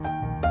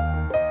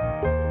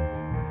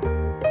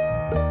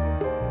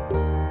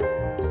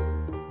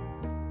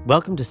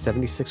Welcome to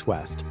 76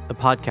 West, a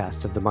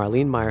podcast of the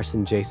Marlene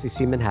Meyerson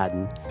JCC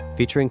Manhattan,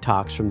 featuring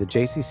talks from the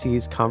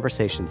JCC's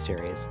Conversation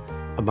Series,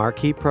 a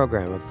marquee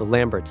program of the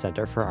Lambert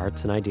Center for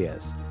Arts and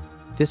Ideas.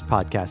 This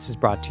podcast is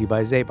brought to you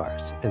by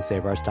Zabars and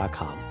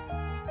Zabars.com.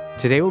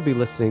 Today we'll be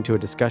listening to a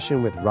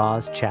discussion with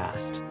Roz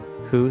Chast,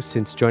 who,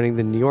 since joining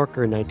the New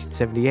Yorker in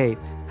 1978,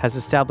 has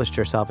established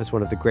herself as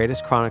one of the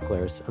greatest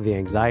chroniclers of the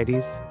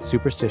anxieties,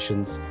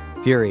 superstitions,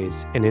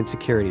 furies, and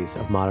insecurities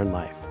of modern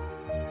life.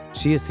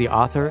 She is the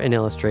author and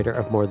illustrator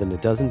of more than a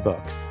dozen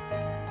books.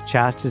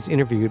 Chast is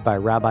interviewed by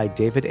Rabbi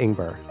David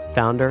Ingber,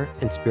 founder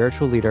and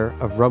spiritual leader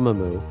of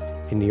Romemu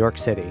in New York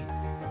City,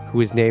 who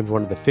is named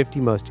one of the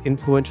 50 most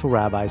influential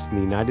rabbis in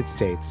the United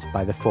States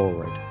by The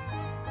Forward.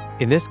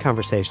 In this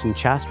conversation,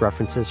 Chast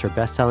references her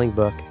best-selling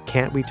book,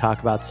 Can't We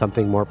Talk About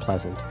Something More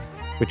Pleasant?,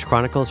 which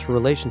chronicles her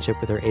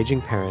relationship with her aging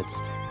parents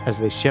as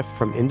they shift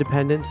from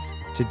independence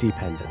to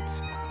dependence.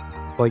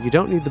 While you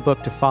don't need the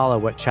book to follow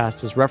what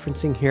Chast is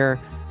referencing here,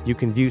 you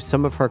can view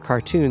some of her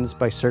cartoons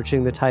by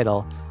searching the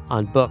title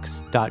on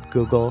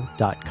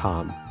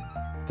books.google.com.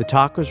 The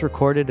talk was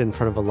recorded in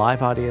front of a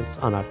live audience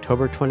on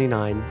October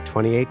 29,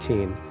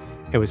 2018,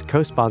 and was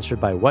co-sponsored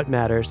by What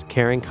Matters,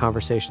 Caring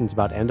Conversations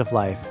About End of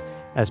Life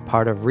as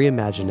part of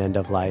Reimagine End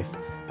of Life,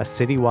 a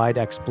citywide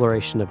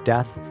exploration of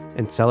death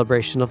and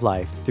celebration of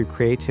life through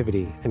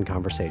creativity and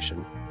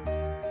conversation.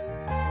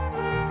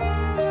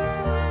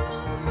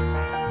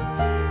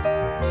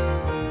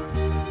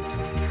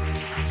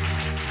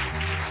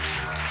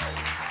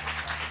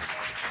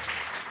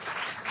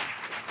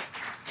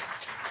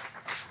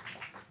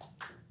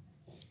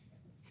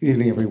 Good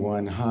evening,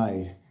 everyone.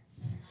 Hi.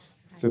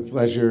 It's a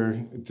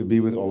pleasure to be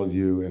with all of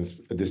you, and it's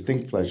a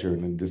distinct pleasure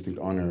and a distinct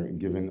honor,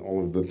 given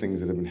all of the things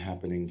that have been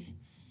happening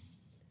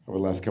over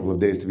the last couple of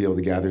days, to be able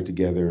to gather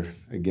together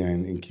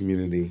again in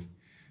community,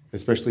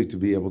 especially to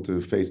be able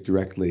to face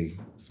directly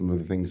some of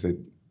the things that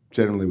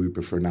generally we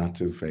prefer not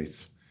to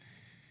face.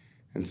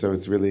 And so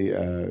it's really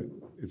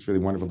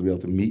wonderful to be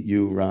able to meet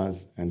you,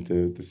 Roz, and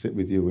to sit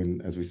with you,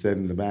 and as we said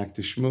in the back,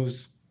 to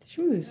schmooze.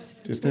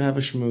 Schmooze. Just to have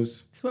a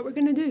schmooze. That's what we're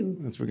going to do.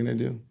 That's what we're going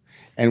to do.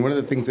 And one of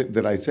the things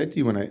that I said to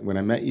you when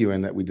I met you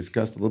and that we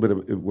discussed a little bit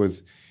of it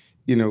was,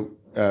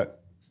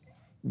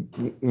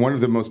 one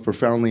of the most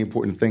profoundly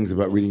important things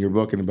about reading your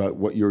book and about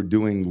what you're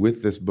doing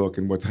with this book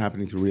and what's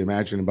happening through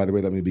Reimagine. And by the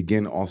way, let me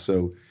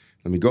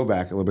go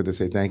back a little bit to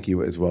say thank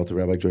you as well to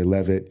Rabbi Joy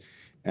Levitt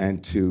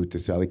and to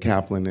Sally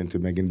Kaplan and to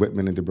Megan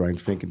Whitman and to Brian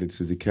Fink and to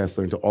Susie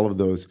Kessler and to all of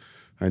those,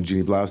 and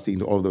Jeannie Blaustein,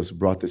 to all of those who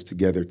brought this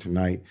together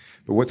tonight.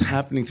 But what's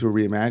happening through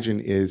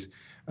Reimagine is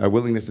a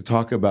willingness to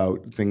talk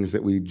about things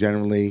that we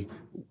generally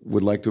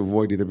would like to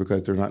avoid, either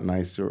because they're not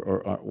nice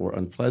or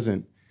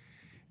unpleasant.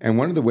 And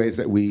one of the ways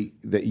that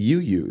you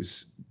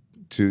use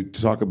to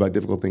talk about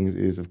difficult things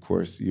is, of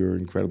course, your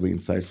incredibly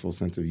insightful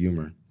sense of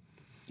humor,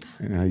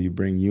 and how you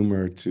bring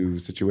humor to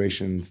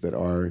situations that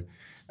are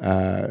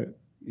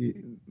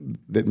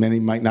that many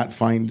might not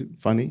find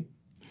funny.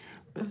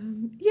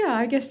 Yeah,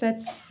 I guess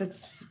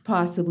that's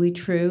possibly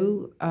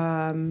true.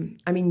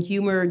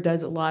 Humor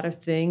does a lot of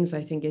things.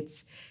 I think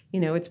it's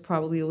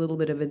probably a little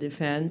bit of a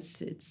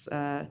defense.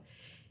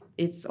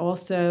 It's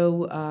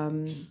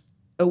also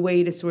a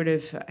way to sort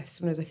of,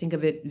 sometimes I think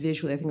of it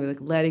visually, I think of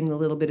like letting a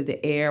little bit of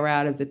the air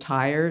out of the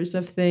tires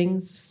of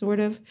things, sort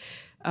of.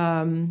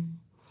 I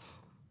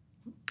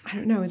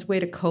don't know, it's a way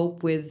to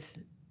cope with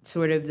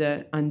sort of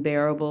the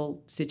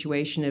unbearable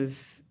situation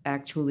of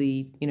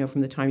actually,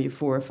 from the time you're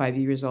 4 or 5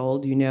 years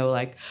old,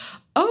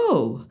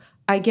 oh,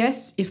 I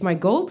guess if my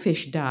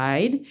goldfish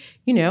died,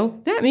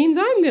 that means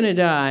I'm going to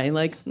die.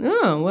 Like,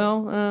 oh,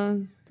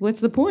 well, what's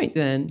the point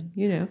then,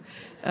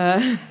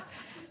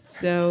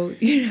 So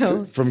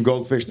from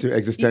goldfish to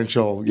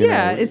existential,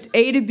 it's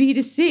A to B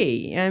to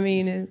C. I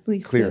mean, at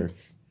least clear.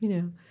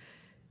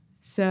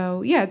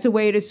 So, it's a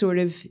way to sort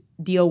of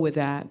deal with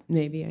that,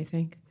 maybe, I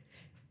think.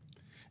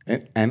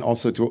 And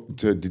also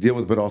to deal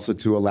with, but also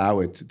to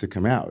allow it to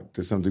come out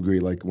to some degree.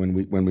 Like when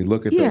we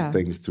look at those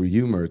things through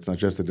humor, it's not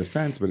just a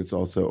defense, but it's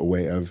also a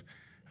way of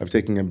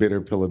taking a bitter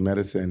pill of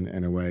medicine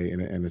in a way,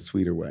 in a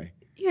sweeter way.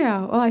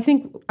 Yeah, well, I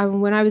think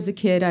when I was a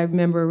kid, I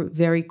remember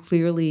very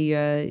clearly,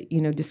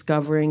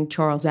 discovering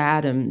Charles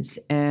Addams,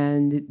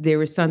 and there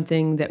was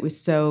something that was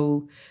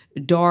so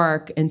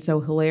dark and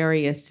so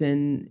hilarious,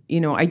 and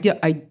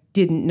I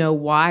didn't know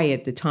why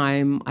at the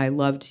time I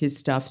loved his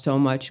stuff so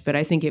much, but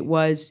I think it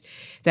was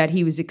that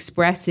he was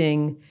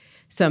expressing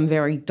some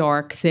very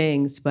dark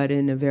things, but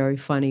in a very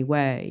funny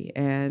way,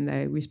 and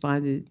I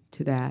responded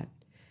to that.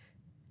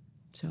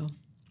 So.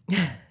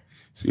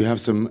 So you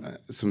have some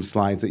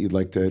slides that you'd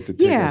like to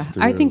take us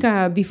through. I think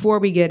before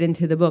we get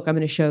into the book, I'm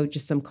going to show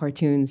just some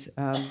cartoons.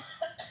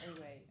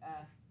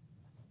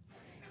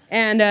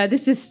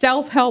 This is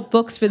self-help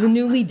books for the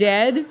newly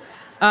dead.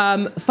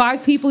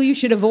 5 people you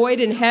should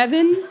avoid in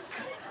heaven.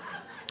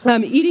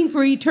 Eating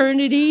for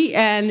eternity,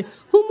 and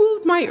who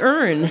moved my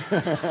urn?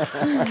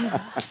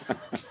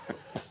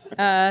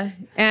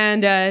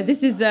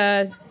 This is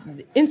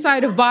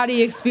Inside of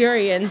Body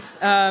Experience.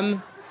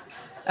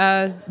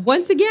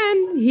 Once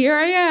again, here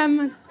I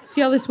am.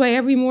 feel this way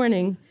every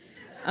morning.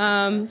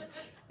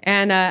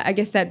 And I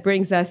guess that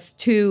brings us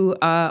to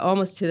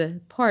almost to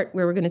the part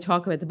where we're going to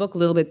talk about the book a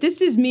little bit.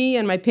 This is me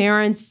and my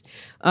parents.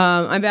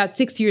 I'm about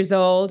 6 years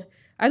old.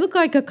 I look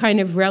like a kind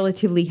of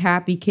relatively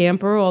happy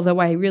camper, although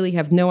I really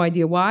have no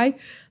idea why.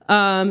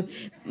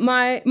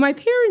 My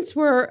parents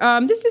were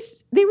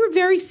they were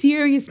very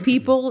serious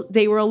people.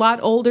 They were a lot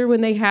older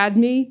when they had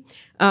me.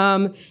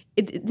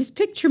 This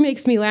picture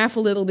makes me laugh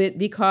a little bit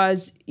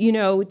because,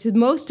 to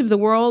most of the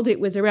world, it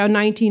was around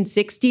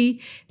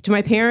 1960. To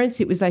my parents,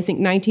 it was, I think,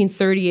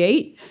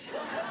 1938.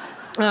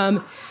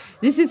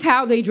 This is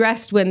how they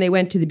dressed when they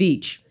went to the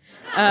beach.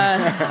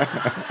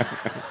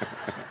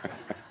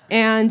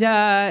 And,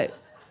 I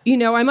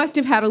must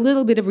have had a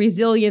little bit of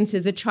resilience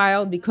as a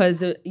child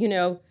because,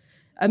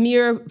 a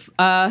mere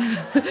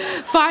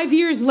 5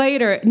 years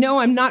later, no,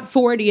 I'm not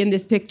 40 in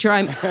this picture.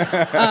 I'm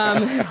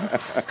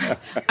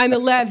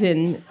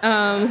 11.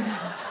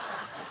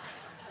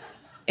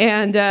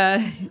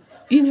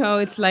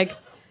 It's like,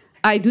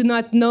 I do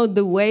not know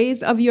the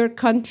ways of your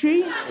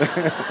country.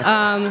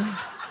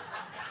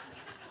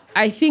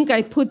 I think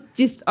I put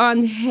this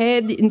on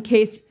head in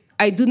case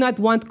I do not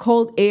want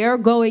cold air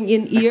going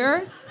in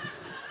ear.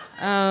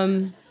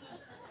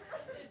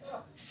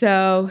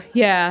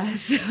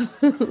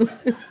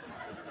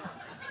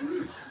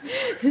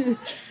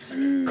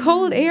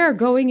 Cold air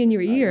going in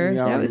your ear.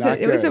 No,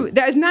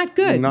 that is not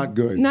good. Not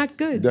good. Not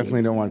good.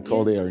 Definitely don't want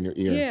cold air in your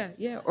ear.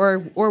 Yeah.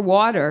 Or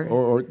water.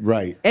 Or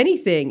right.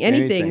 Anything.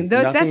 Nothing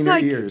That's in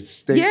like your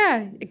ears.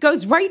 it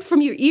goes right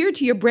from your ear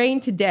to your brain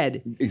to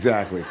dead.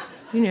 Exactly.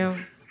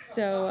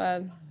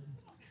 So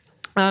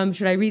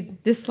should I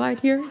read this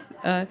slide here?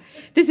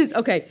 This is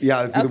okay.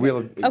 Yeah, it's the wheel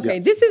of. Okay,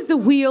 yeah. This is the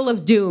Wheel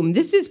of Doom.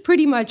 This is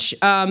pretty much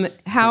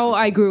how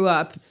I grew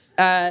up.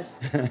 And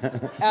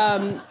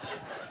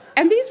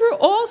these were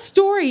all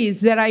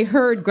stories that I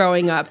heard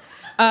growing up.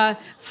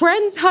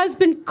 Friend's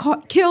husband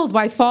killed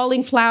by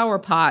falling flower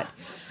pot.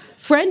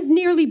 Friend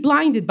nearly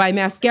blinded by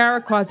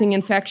mascara causing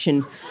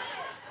infection.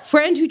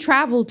 Friend who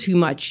traveled too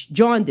much,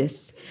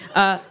 jaundice.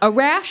 A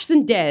rash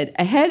then dead,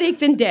 a headache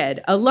then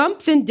dead, a lump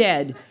then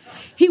dead.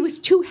 He was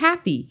too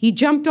happy. He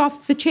jumped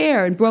off the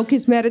chair and broke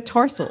his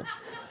metatarsal.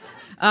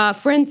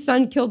 Friend's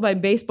son killed by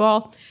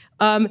baseball.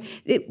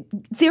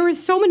 There are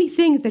so many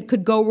things that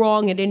could go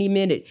wrong at any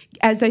minute.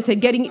 As I said,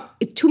 getting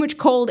too much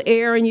cold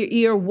air in your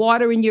ear,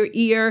 water in your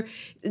ear.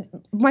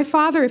 My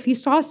father, if he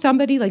saw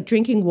somebody like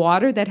drinking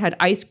water that had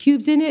ice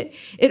cubes in it,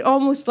 it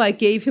almost like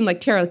gave him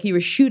like terror, like he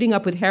was shooting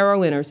up with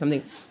heroin or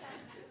something.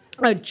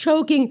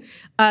 Choking,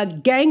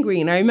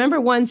 gangrene. I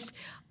remember once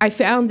I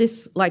found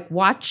this like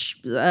watch,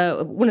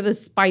 one of the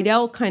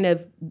Speidel kind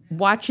of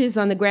watches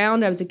on the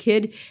ground. I was a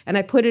kid, and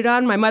I put it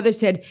on. My mother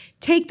said,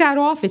 "Take that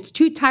off. It's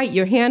too tight.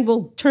 Your hand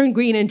will turn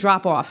green and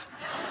drop off."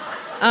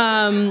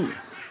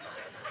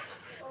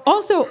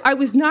 Also, I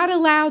was not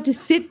allowed to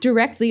sit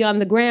directly on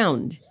the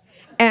ground.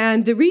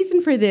 And the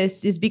reason for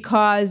this is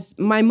because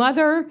my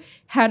mother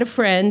had a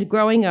friend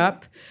growing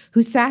up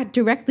who sat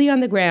directly on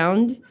the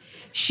ground.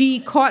 She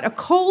caught a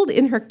cold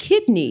in her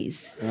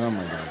kidneys. Oh,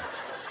 my God.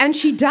 And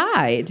she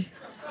died.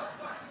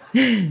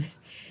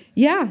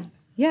 Yeah,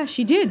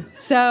 she did.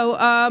 So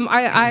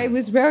I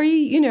was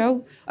very,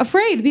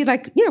 afraid to be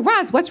like,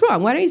 Roz, what's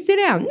wrong? Why don't you sit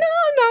down? No,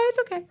 it's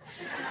okay.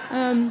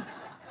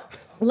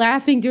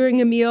 Laughing during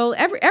a meal,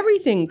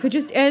 everything could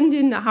just end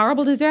in a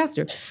horrible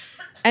disaster.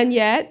 And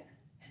yet,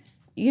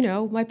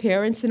 my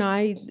parents and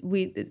I,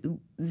 we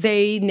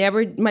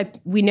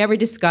never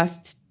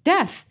discussed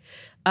death.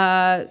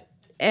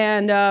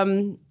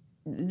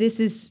 This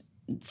is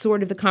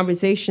sort of the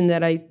conversation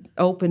that I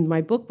opened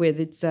my book with.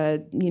 It's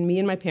me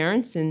and my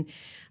parents, and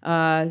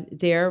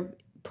they're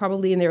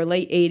probably in their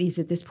late 80s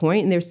at this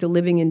point, and they're still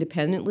living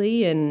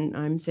independently. And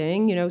I'm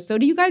saying, so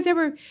do you guys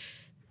ever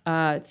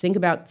think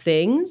about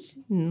things?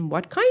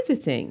 What kinds of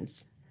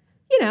things?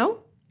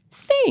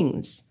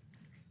 Things,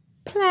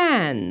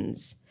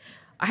 plans.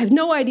 I have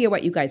no idea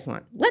what you guys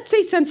want. Let's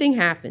say something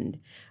happened.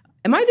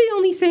 Am I the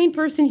only sane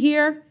person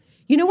here?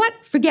 You know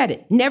what? Forget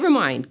it. Never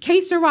mind.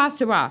 Que sera,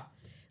 sera.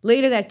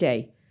 Later that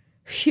day,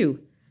 phew.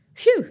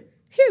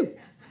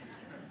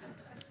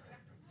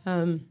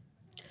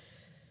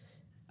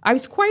 I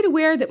was quite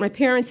aware that my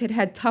parents had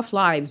had tough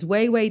lives,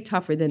 way, way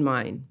tougher than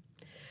mine.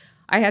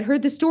 I had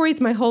heard the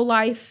stories my whole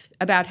life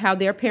about how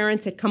their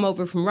parents had come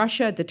over from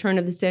Russia at the turn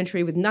of the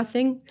century with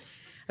nothing,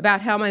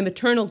 about how my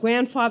maternal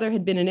grandfather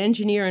had been an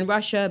engineer in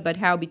Russia, but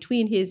how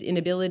between his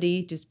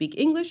inability to speak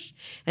English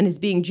and his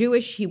being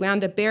Jewish, he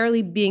wound up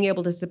barely being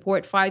able to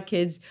support 5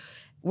 kids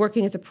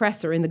working as a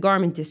presser in the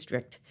garment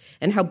district,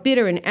 and how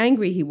bitter and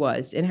angry he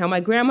was, and how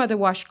my grandmother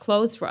washed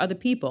clothes for other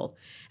people,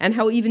 and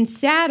how even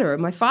sadder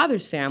my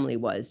father's family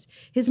was.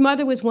 His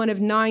mother was one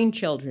of 9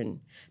 children.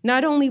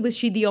 Not only was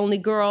she the only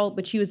girl,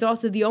 but she was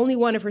also the only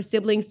one of her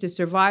siblings to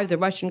survive the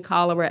Russian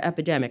cholera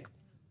epidemic.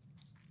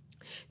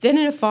 Then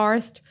in a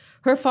forest,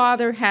 her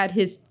father had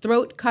his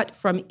throat cut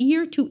from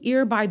ear to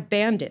ear by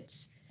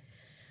bandits.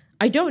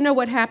 I don't know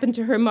what happened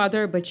to her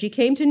mother, but she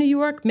came to New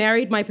York,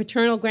 married my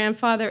paternal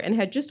grandfather, and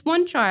had just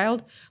one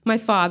child, my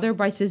father,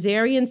 by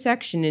cesarean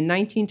section in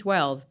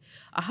 1912.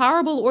 A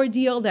horrible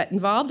ordeal that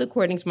involved,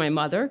 according to my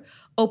mother,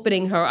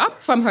 opening her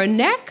up from her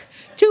neck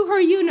to her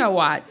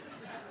you-know-what.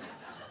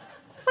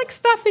 It's like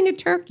stuffing a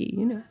turkey,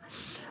 you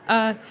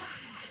know.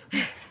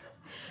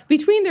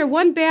 Between their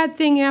one bad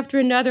thing after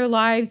another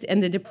lives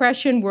and the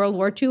Depression, World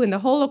War II, and the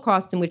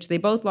Holocaust in which they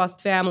both lost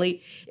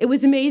family, it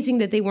was amazing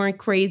that they weren't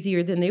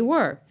crazier than they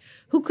were.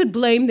 Who could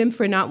blame them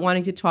for not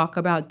wanting to talk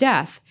about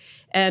death?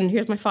 And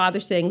here's my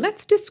father saying,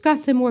 let's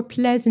discuss a more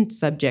pleasant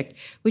subject,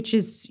 which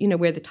is, you know,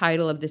 where the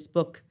title of this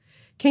book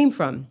came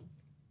from.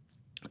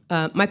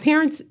 My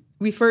parents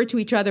referred to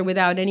each other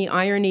without any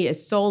irony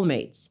as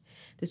soulmates.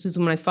 This was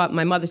one of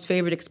my mother's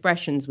favorite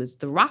expressions was,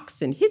 the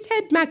rocks in his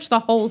head match the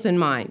holes in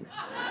mine.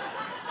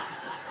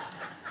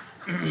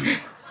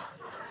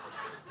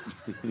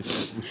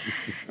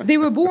 They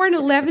were born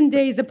 11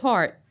 days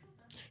apart,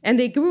 and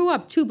they grew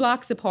up 2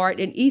 blocks apart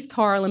in East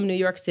Harlem, New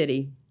York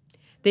City.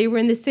 They were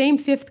in the same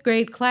 5th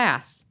grade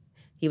class.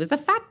 He was the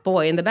fat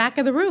boy in the back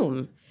of the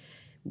room.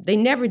 They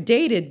never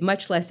dated,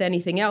 much less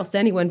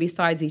anyone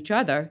besides each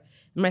other.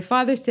 And my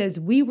father says,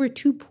 we were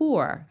too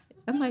poor.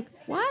 I'm like,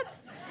 what?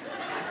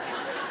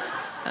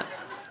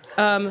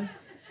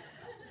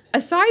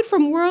 Aside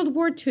from World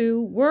War II,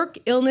 work,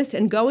 illness,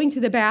 and going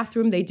to the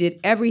bathroom, they did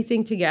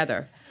everything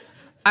together.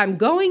 I'm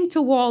going to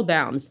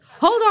Waldbaum's.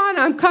 Hold on,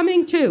 I'm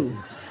coming too.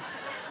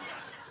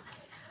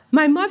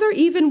 My mother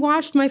even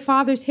washed my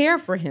father's hair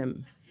for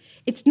him.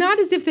 It's not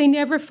as if they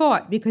never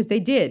fought, because they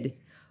did.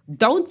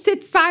 Don't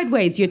sit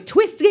sideways, you're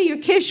twisting your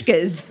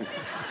kishkas.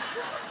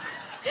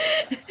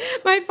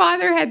 My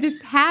father had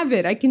this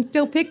habit. I can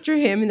still picture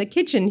him in the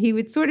kitchen. He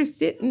would sort of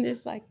sit in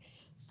this like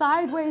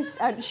sideways.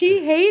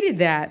 She hated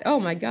that. Oh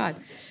my God.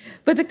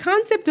 But the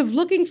concept of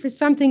looking for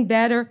something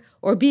better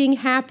or being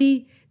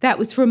happy, that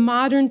was for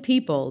modern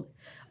people,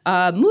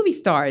 movie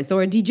stars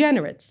or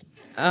degenerates.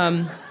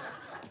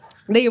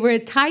 They were a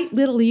tight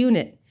little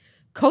unit.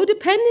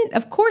 Codependent?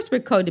 Of course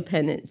we're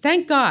codependent.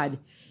 Thank God.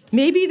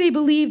 Maybe they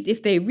believed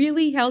if they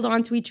really held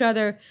on to each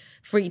other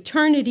for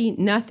eternity,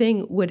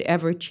 nothing would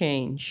ever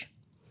change.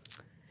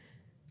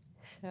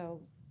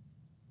 So,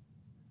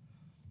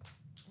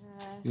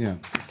 yeah.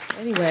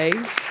 Anyway,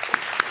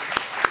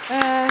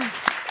 I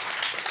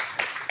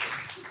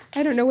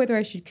don't know whether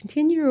I should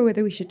continue or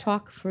whether we should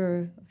talk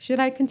for... Should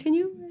I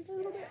continue a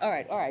little bit? All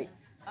right. All right.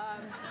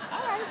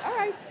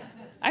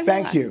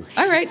 Thank you.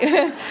 All right.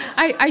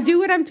 I do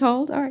what I'm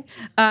told. All right.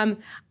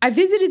 I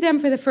visited them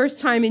for the first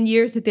time in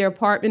years at their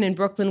apartment in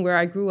Brooklyn where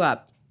I grew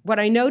up. What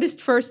I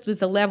noticed first was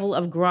the level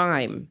of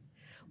grime.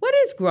 What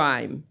is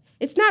grime?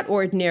 It's not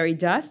ordinary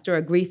dust or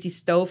a greasy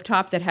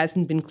stovetop that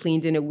hasn't been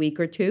cleaned in a week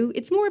or two.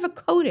 It's more of a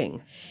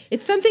coating.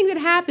 It's something that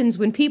happens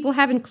when people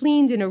haven't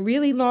cleaned in a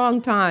really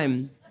long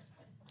time.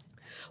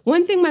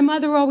 One thing my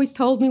mother always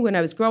told me when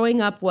I was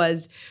growing up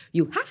was,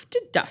 you have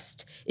to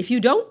dust. If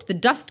you don't, the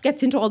dust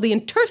gets into all the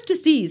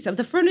interstices of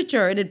the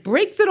furniture and it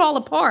breaks it all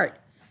apart.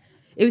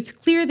 It was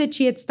clear that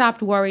she had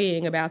stopped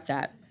worrying about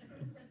that.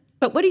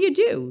 But what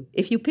do?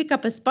 If you pick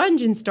up a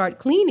sponge and start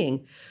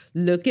cleaning?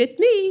 Look at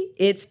me.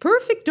 It's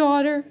perfect,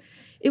 daughter.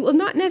 It will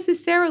not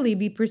necessarily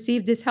be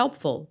perceived as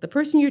helpful. The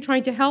person you're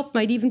trying to help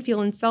might even feel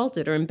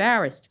insulted or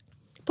embarrassed.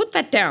 Put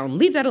that down.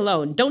 Leave that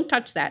alone. Don't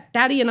touch that.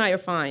 Daddy and I are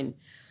fine.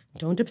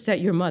 Don't upset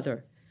your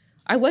mother.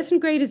 I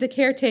wasn't great as a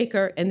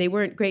caretaker, and they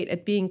weren't great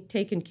at being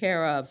taken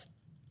care of.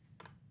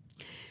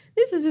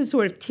 This is a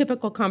sort of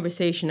typical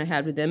conversation I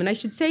had with them. And I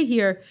should say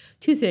here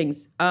 2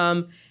 things.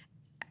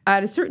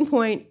 At a certain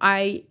point,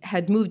 I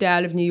had moved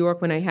out of New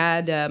York when I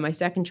had my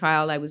second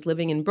child. I was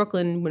living in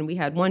Brooklyn when we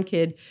had 1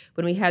 kid.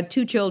 When we had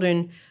 2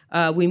 children,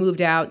 we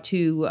moved out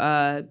to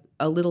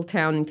a little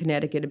town in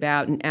Connecticut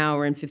about an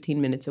hour and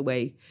 15 minutes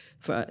away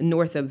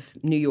north of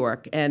New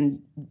York.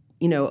 And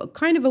you know,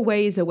 kind of a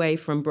ways away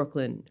from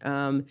Brooklyn.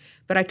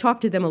 But I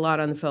talked to them a lot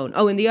on the phone.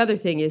 Oh, and the other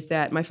thing is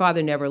that my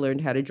father never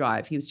learned how to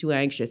drive. He was too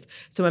anxious.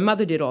 So my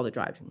mother did all the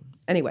driving.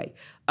 Anyway,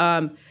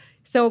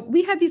 so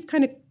we had these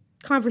kind of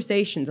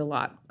conversations a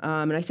lot.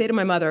 And I say to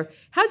my mother,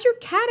 how's your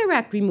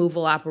cataract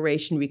removal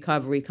operation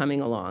recovery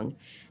coming along?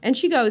 And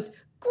she goes,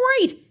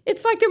 great.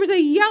 It's like there was a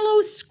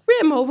yellow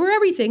scrim over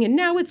everything, and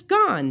now it's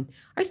gone.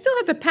 I still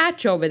have the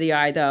patch over the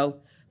eye, though.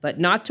 But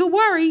not to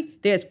worry,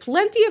 there's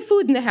plenty of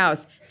food in the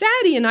house.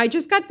 Daddy and I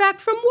just got back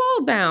from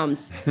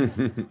Waldbaum's.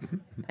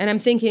 And I'm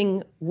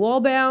thinking,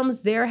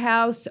 Waldbaum's, their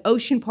house,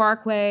 Ocean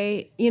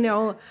Parkway. You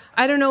know,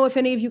 I don't know if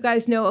any of you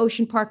guys know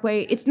Ocean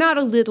Parkway. It's not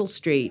a little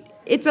street.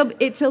 It's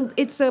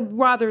a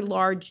rather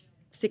large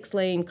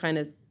 6-lane kind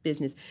of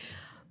business.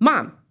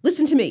 Mom,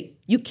 listen to me.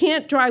 You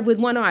can't drive with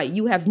one eye.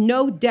 You have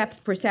no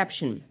depth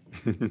perception.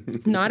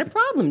 Not a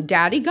problem.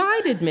 Daddy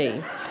guided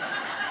me.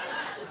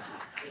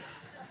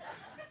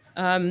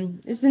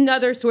 This is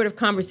another sort of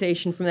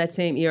conversation from that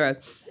same era.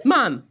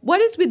 Mom,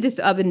 what is with this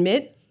oven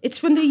mitt? It's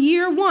from the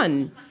year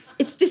 1.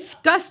 It's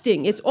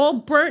disgusting. It's all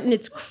burnt and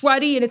it's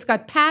cruddy and it's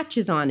got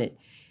patches on it.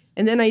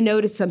 And then I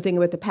noticed something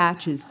about the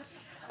patches.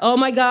 Oh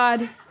my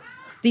God.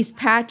 These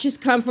patches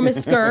come from a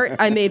skirt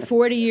I made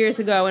 40 years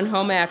ago in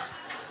home ec.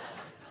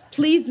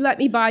 Please let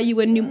me buy you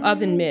a new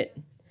oven mitt.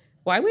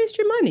 Why waste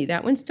your money?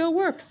 That one still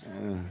works.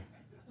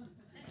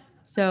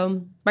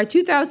 So by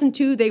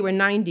 2002, they were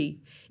 90.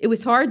 It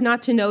was hard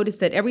not to notice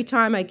that every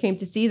time I came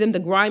to see them, the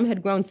grime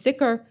had grown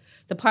thicker,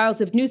 the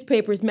piles of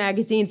newspapers,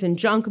 magazines, and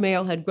junk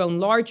mail had grown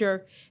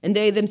larger, and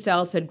they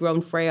themselves had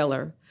grown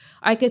frailer.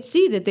 I could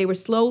see that they were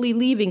slowly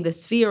leaving the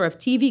sphere of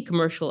TV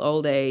commercial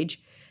old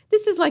age.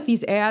 This is like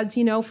these ads,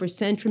 you know, for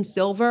Centrum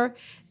Silver.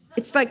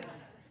 It's like,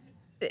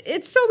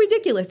 it's so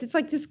ridiculous. It's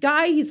like this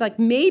guy, he's like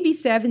maybe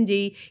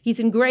 70, he's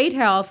in great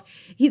health,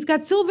 he's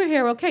got silver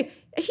hair, okay.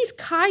 He's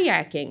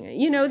kayaking,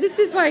 you know, this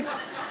is like,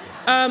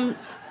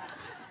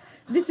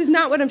 this is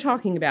not what I'm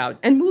talking about.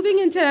 And moving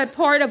into that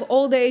part of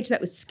old age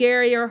that was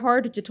scarier,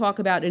 harder to talk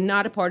about, and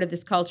not a part of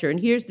this culture. And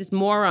here's this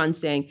moron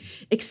saying,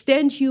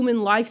 extend human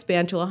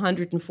lifespan to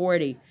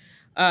 140.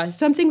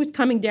 Something was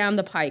coming down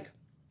the pike.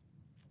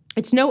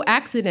 It's no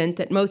accident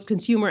that most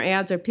consumer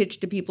ads are pitched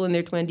to people in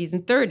their 20s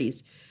and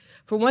 30s.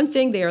 For one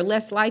thing, they are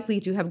less likely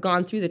to have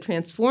gone through the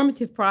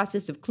transformative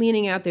process of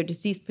cleaning out their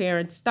deceased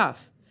parents'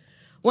 stuff.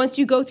 Once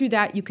you go through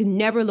that, you can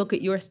never look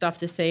at your stuff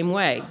the same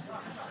way.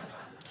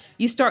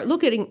 You start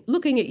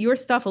looking at your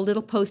stuff a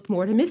little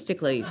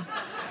post-mortemistically.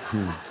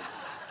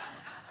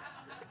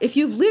 If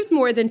you've lived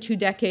more than 2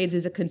 decades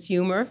as a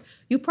consumer,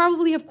 you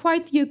probably have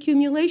quite the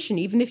accumulation,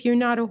 even if you're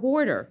not a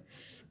hoarder.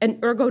 An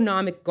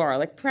ergonomic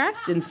garlic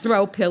press and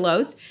throw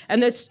pillows,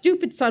 and those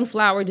stupid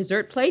sunflower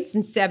dessert plates,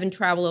 and 7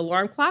 travel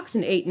alarm clocks,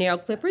 and 8 nail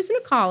clippers, and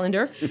a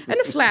colander, and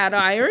a flat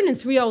iron, and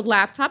 3 old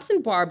laptops,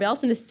 and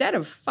barbells, and a set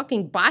of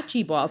fucking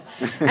bocce balls,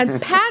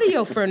 and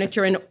patio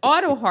furniture, and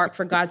auto harp,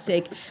 for God's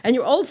sake, and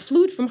your old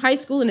flute from high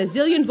school, and a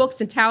zillion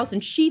books, and towels,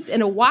 and sheets,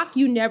 and a wok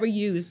you never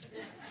used.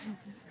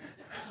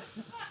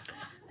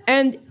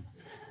 And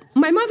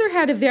my mother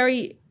had a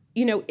very,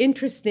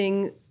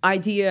 interesting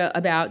idea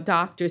about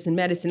doctors and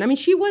medicine. I mean,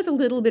 she was a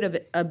little bit of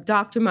a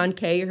Dr.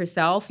 Manquet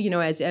herself,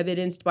 as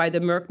evidenced by the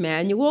Merck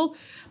manual,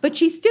 but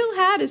she still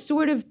had a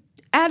sort of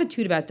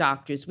attitude about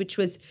doctors, which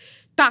was,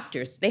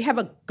 doctors, they have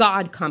a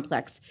God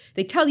complex.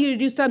 They tell you to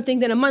do something,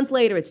 then a month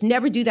later, it's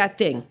never do that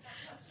thing.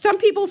 Some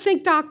people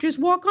think doctors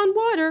walk on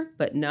water,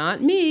 but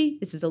not me.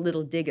 This is a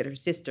little dig at her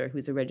sister,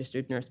 who's a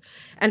registered nurse.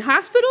 And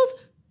hospitals?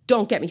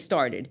 Don't get me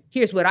started.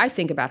 Here's what I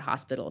think about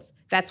hospitals.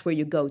 That's where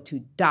you go to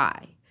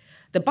die.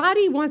 The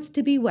body wants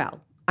to be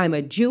well. I'm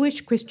a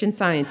Jewish Christian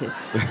Scientist.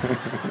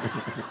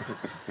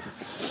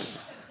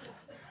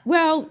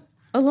 Well,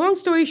 a long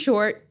story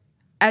short,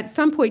 at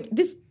some point,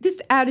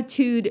 this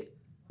attitude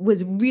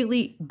was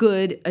really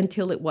good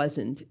until it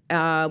wasn't.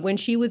 When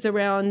she was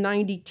around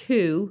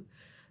 92,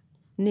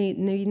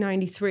 maybe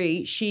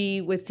 93, she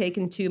was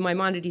taken to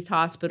Maimonides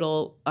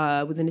Hospital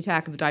with an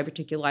attack of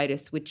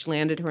diverticulitis, which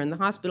landed her in the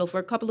hospital for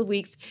a couple of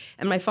weeks.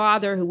 And my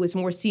father, who was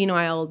more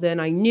senile than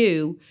I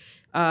knew,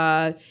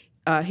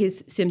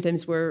 his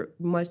symptoms were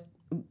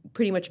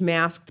pretty much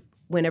masked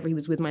whenever he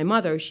was with my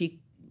mother. She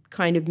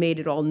kind of made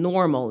it all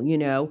normal,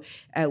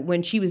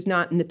 When she was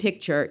not in the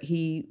picture,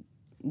 he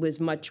was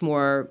much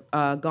more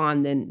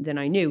gone than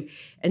I knew.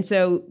 And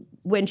so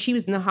when she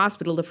was in the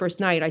hospital the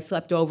first night, I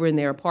slept over in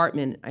their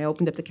apartment. I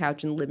opened up the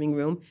couch in the living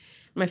room.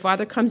 My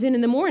father comes in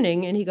the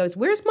morning, and he goes,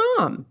 "Where's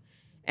Mom?"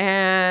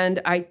 And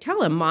I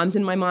tell him, "Mom's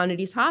in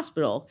Maimonides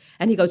Hospital."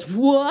 And he goes,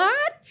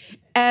 "What?"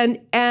 And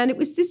it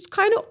was this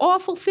kind of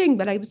awful thing,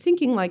 but I was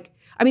thinking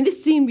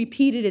this scene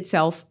repeated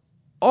itself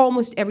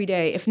almost every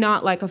day, if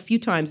not like a few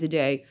times a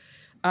day.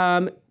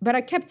 But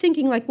I kept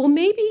thinking well,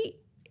 maybe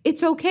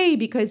it's okay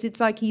because it's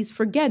like he's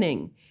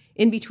forgetting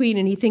in between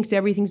and he thinks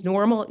everything's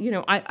normal.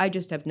 I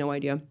just have no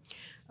idea.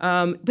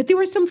 But there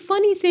were some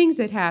funny things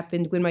that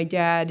happened when my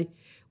dad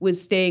was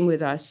staying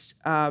with us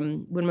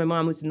when my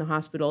mom was in the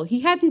hospital. He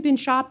hadn't been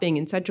shopping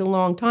in such a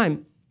long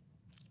time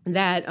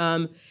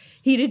that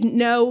he didn't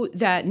know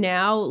that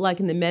now, like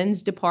in the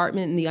men's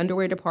department, in the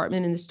underwear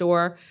department in the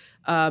store,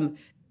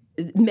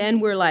 men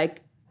were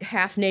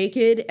half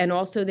naked, and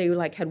also they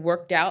had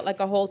worked out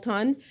a whole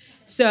ton.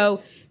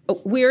 So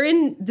we're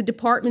in the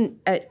department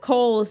at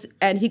Kohl's,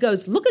 and he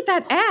goes, "Look at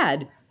that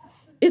ad.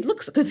 It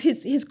looks," because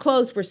his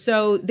clothes were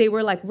they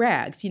were like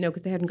rags,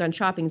 because they hadn't gone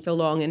shopping so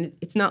long, and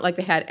it's not like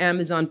they had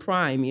Amazon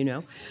Prime,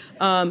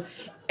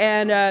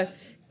 And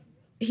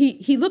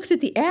he looks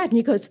at the ad, and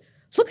he goes,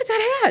 "Look at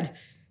that ad.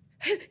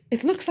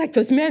 It looks like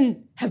those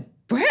men have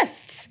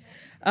breasts."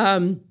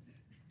 And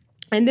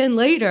then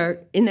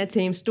later, in that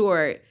same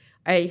store,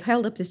 I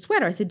held up this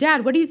sweater. I said,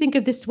 "Dad, what do you think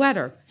of this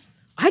sweater?"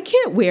 "I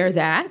can't wear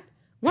that."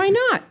 "Why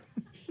not?"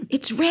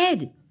 "It's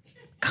red.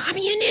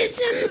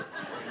 Communism."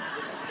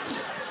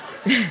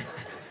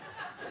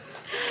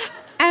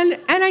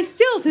 And I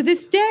still, to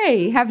this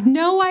day, have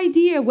no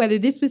idea whether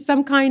this was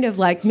some kind of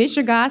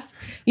mishigas,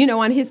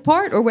 on his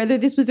part, or whether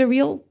this was a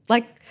real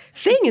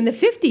thing in the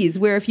 50s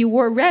where if you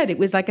wore red, it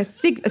was a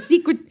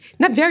secret,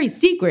 not very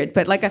secret,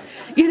 but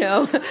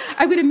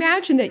I would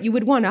imagine that you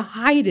would want to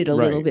hide it a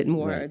little bit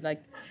more.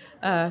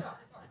 Right.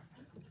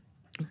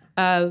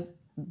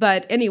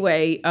 But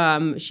anyway,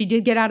 she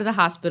did get out of the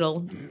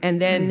hospital, and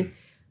then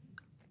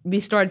we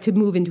started to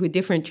move into a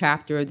different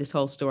chapter of this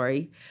whole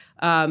story.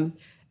 And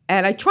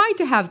I tried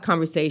to have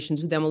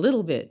conversations with them a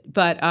little bit,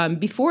 but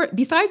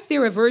besides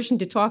their aversion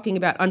to talking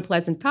about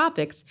unpleasant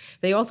topics,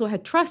 they also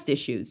had trust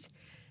issues.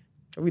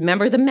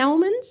 Remember the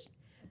Melmans?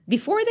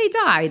 Before they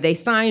died, they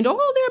signed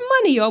all their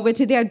money over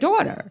to their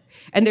daughter,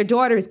 and their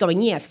daughter is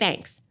going, yeah,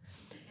 thanks.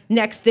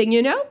 Next thing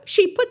you know,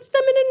 she puts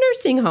them in a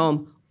nursing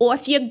home.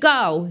 Off you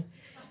go.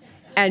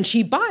 And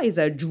she buys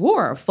a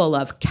drawer full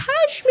of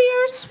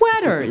cashmere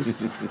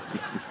sweaters.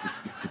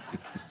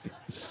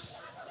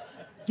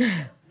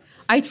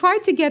 I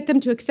tried to get them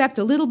to accept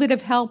a little bit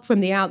of help from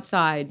the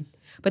outside,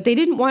 but they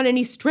didn't want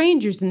any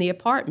strangers in the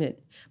apartment.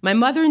 My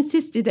mother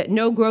insisted that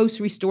no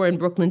grocery store in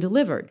Brooklyn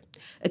delivered.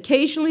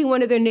 Occasionally,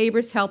 one of their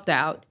neighbors helped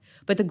out,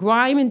 but the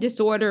grime and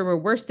disorder were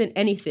worse than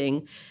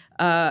anything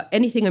a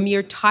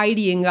mere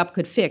tidying up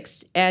could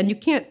fix. And you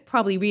can't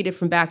probably read it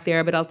from back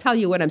there, but I'll tell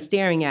you what I'm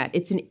staring at.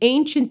 It's an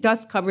ancient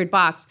dust-covered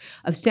box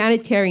of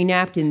sanitary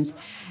napkins.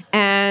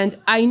 And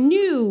I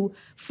knew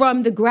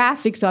from the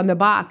graphics on the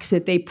box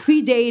that they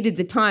predated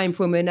the time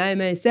from when I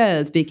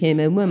myself became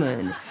a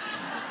woman.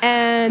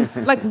 And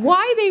like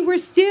why they were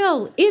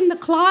still in the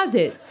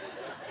closet.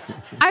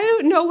 I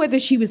don't know whether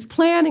she was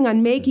planning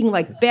on making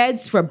like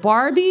beds for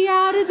Barbie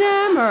out of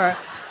them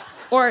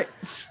or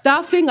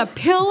stuffing a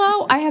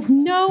pillow. I have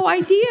no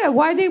idea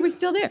why they were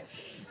still there.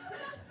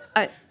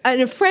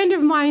 And a friend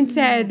of mine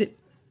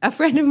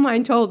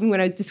told me when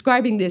I was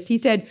describing this, he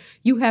said,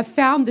 you have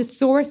found the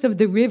source of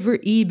the river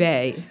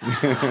eBay.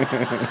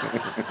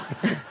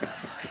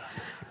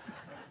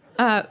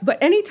 But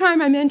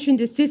anytime I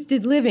mentioned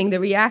assisted living, the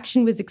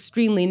reaction was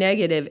extremely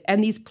negative.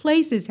 And these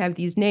places have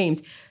these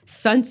names: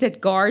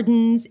 Sunset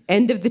Gardens,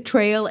 End of the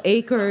Trail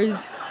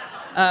Acres,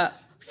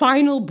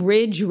 Final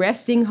Bridge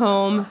Resting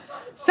Home.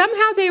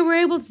 Somehow they were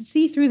able to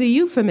see through the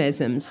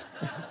euphemisms.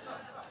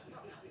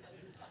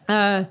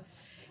 And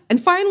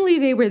finally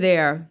they were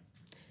there.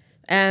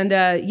 And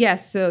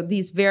yes, so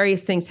these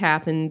various things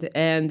happened.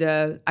 And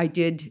I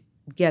did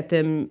get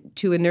them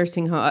to a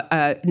nursing home,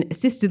 an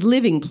assisted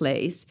living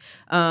place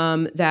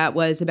that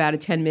was about a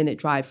 10-minute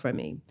drive from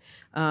me.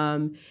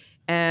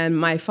 And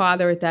my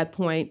father at that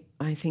point,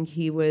 I think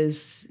he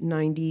was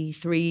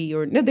 93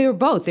 or, no, they were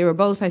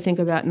both, I think,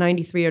 about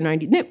 93 or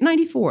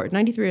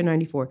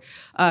 94.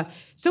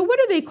 So what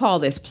do they call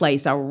this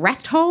place? A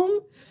rest home?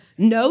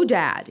 No,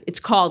 Dad.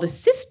 It's called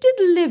assisted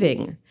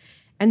living.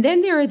 And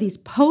then there are these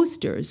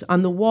posters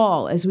on the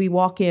wall as we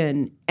walk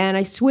in. And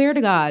I swear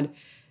to God,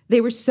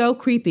 they were so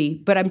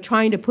creepy, but I'm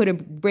trying to put a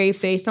brave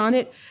face on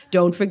it.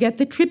 Don't forget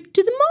the trip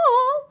to the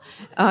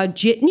mall.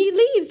 Jitney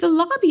leaves the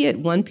lobby at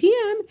 1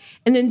 p.m.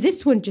 And then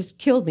this one just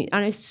killed me.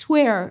 And I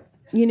swear,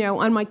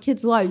 on my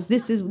kids' lives,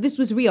 this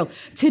was real.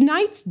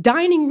 Tonight's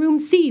dining room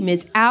theme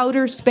is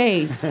outer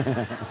space.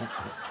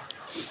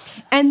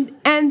 and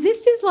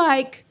this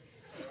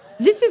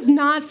is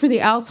not for the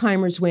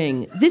Alzheimer's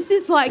wing. This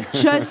is like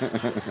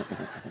just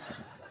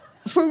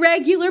for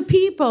regular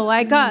people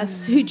like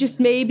us who just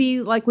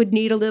maybe like would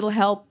need a little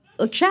help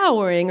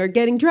showering or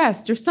getting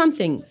dressed or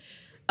something.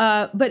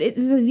 But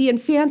the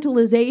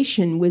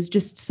infantilization was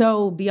just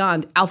so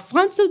beyond.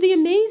 Alfonso the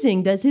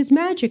Amazing does his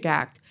magic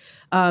act.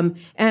 And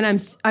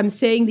I'm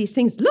saying these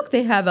things. Look,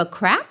 they have a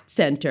craft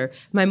center.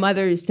 My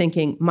mother is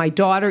thinking, my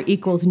daughter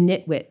equals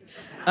nitwit.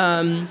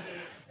 And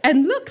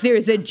look,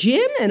 there's a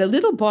gym and a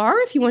little bar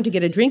if you want to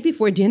get a drink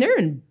before dinner,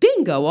 and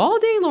bingo all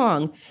day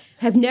long.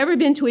 Have never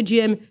been to a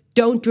gym.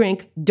 Don't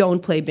drink.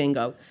 Don't play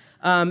bingo.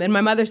 And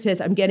my mother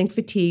says, I'm getting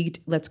fatigued.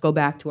 Let's go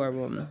back to our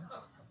room.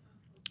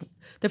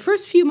 The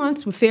first few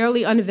months were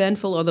fairly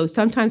uneventful, although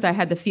sometimes I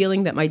had the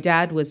feeling that my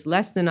dad was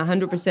less than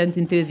 100%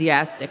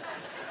 enthusiastic.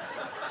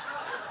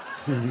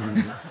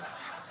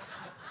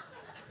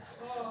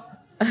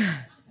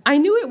 I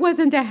knew it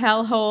wasn't a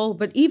hellhole,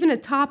 but even a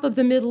top of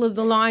the middle of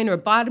the line or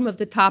bottom of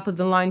the top of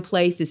the line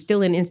place is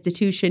still an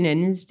institution,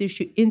 and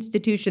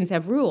institutions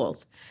have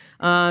rules.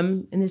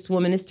 And this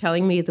woman is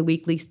telling me at the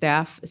weekly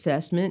staff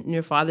assessment, and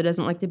your father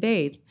doesn't like to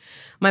bathe.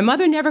 My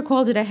mother never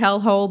called it a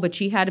hellhole, but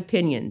she had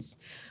opinions.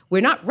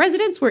 We're not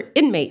residents, we're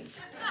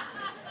inmates.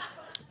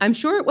 I'm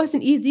sure it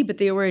wasn't easy, but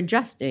they were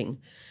adjusting.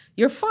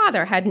 Your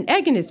father had an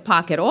egg in his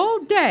pocket all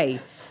day.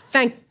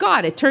 Thank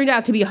God it turned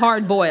out to be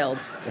hard-boiled.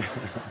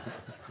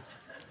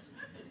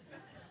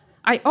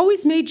 I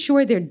always made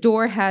sure their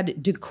door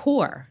had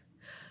decor.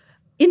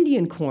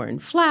 Indian corn,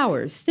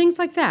 flowers, things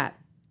like that.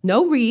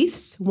 No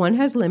wreaths, one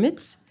has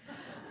limits.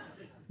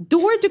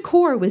 Door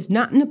decor was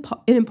not an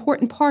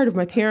important part of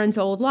my parents'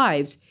 old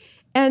lives.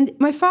 And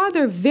my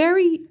father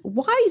very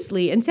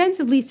wisely and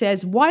sensibly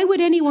says, why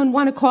would anyone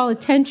want to call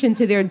attention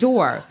to their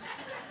door?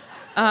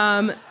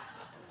 I'm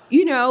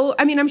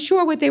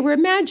sure what they were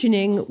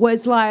imagining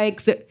was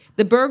like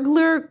the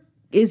burglar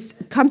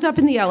comes up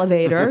in the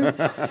elevator.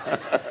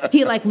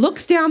 He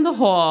looks down the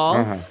hall.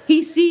 Uh-huh.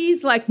 He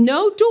sees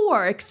no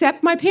door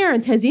except my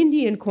parents has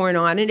Indian corn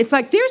on. And it's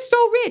they're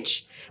so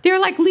rich. They're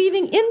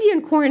leaving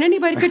Indian corn.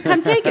 Anybody could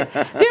come take it.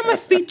 There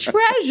must be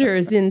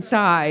treasures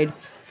inside.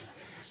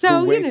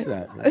 So Who wastes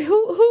that?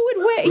 Who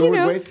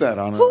would waste that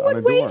on a who on would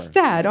a door? waste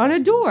that on a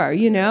door?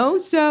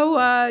 So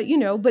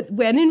but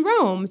when in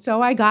Rome,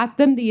 so I got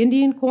them the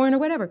Indian corn or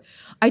whatever.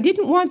 I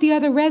didn't want the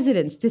other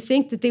residents to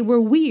think that they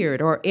were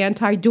weird or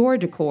anti-door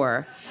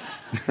decor.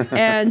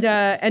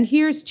 And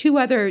here's two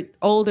other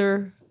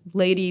older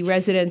lady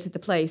residents at the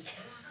place.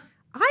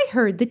 I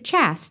heard the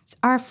Chasts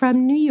are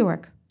from New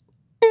York.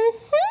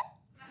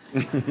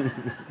 Mm-hmm.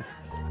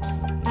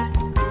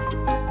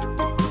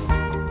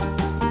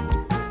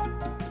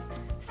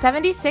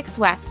 76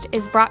 West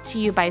is brought to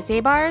you by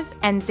Zabars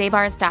and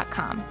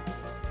Zabars.com.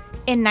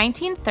 In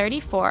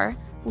 1934,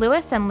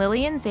 Louis and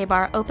Lillian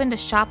Zabar opened a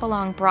shop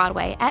along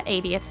Broadway at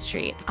 80th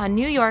Street on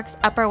New York's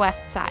Upper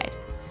West Side.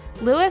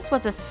 Louis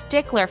was a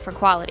stickler for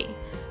quality,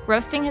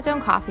 roasting his own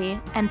coffee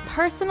and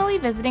personally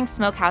visiting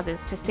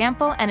smokehouses to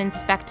sample and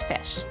inspect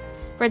fish,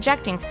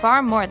 rejecting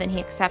far more than he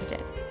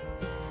accepted.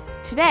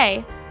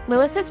 Today,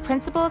 Louis's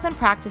principles and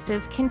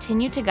practices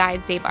continue to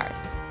guide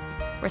Zabars.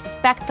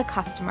 Respect the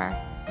customer.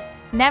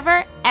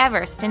 Never,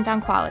 ever stint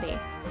on quality.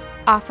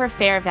 Offer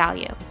fair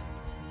value.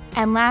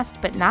 And last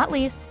but not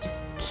least,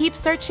 keep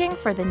searching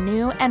for the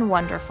new and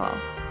wonderful.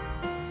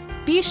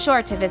 Be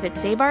sure to visit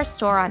Zabar's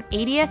store on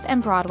 80th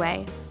and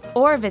Broadway,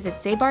 or visit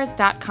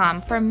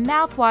Zabars.com for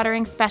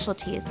mouth-watering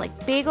specialties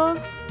like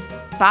bagels,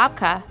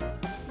 babka,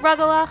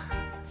 rugelach,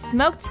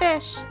 smoked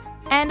fish,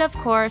 and of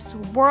course,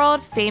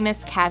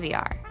 world-famous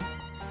caviar.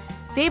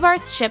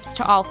 Zabars ships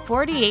to all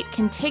 48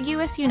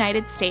 contiguous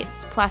United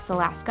States plus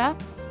Alaska,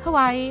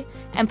 Hawaii,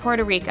 and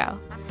Puerto Rico,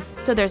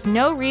 so there's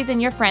no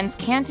reason your friends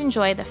can't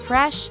enjoy the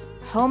fresh,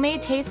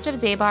 homemade taste of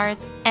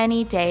Zabars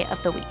any day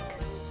of the week.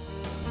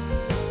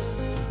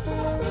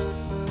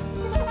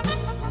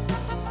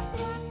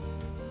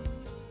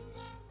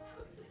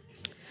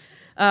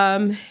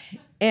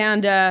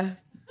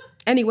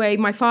 Anyway,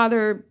 my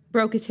father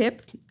broke his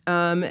hip,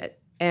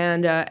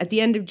 and at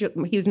the end of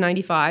he was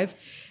 95.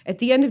 At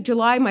the end of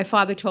July, my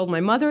father told my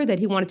mother that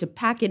he wanted to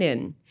pack it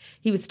in.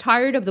 He was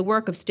tired of the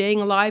work of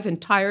staying alive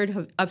and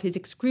tired of his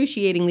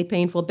excruciatingly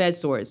painful bed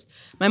sores.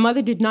 My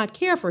mother did not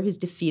care for his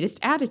defeatist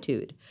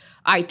attitude.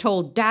 I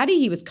told Daddy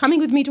he was coming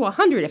with me to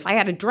 100 if I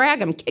had to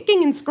drag him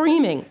kicking and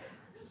screaming.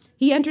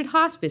 He entered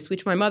hospice,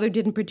 which my mother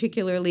didn't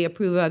particularly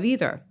approve of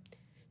either.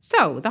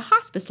 So the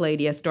hospice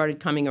lady has started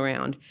coming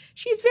around.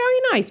 She's very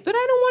nice, but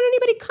I don't want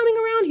anybody coming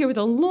around here with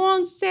a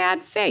long,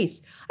 sad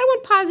face. I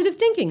want positive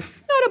thinking,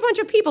 not a bunch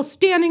of people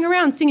standing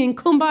around singing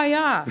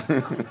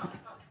Kumbaya.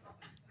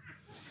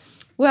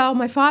 Well,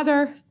 my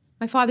father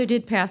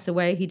did pass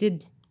away. He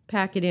did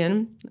pack it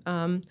in.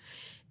 My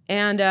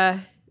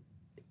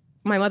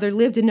mother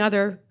lived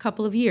another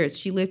couple of years.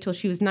 She lived till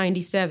she was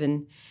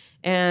 97.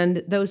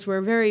 And those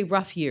were very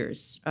rough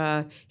years.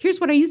 Here's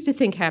what I used to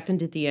think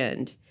happened at the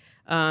end.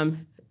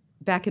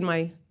 Back in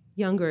my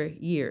younger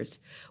years.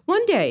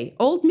 One day,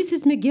 old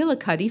Mrs.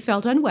 McGillicuddy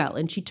felt unwell,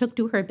 and she took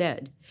to her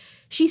bed.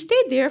 She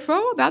stayed there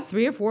for about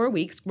 3 or 4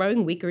 weeks,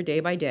 growing weaker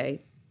day by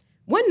day.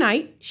 One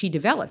night, she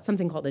developed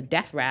something called a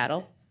death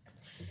rattle.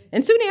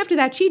 And soon after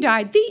that, she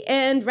died. The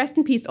end. Rest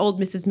in peace, old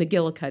Mrs.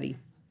 McGillicuddy.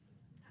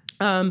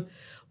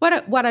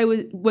 What I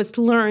was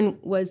to learn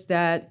was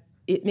that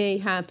it may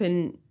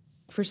happen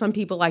for some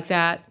people like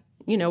that.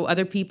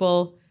 Other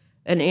people,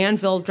 an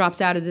anvil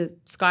drops out of the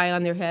sky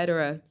on their head, or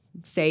a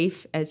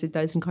safe, as it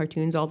does in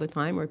cartoons all the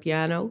time, or a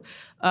piano.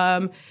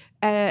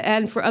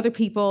 And for other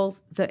people,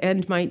 the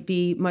end might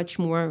be much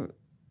more,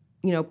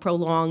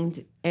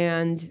 prolonged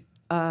and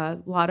a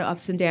lot of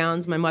ups and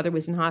downs. My mother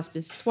was in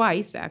hospice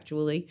twice,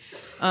 actually.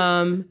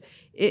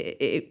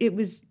 It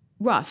was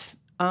rough.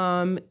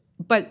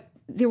 But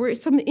there were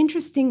some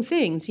interesting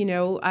things.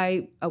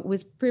 I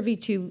was privy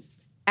to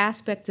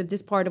aspects of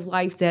this part of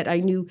life that I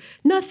knew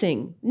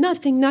nothing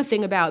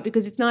about,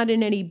 because it's not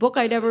in any book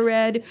I'd ever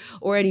read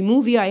or any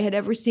movie I had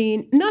ever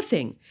seen,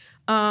 nothing.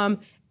 And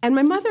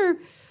my mother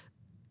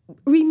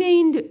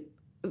remained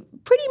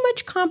pretty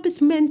much compos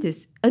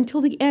mentis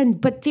until the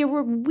end, but there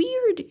were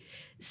weird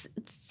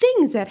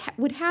things that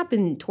would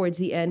happen towards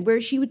the end where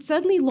she would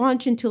suddenly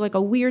launch into like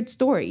a weird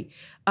story.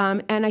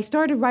 And I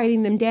started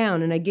writing them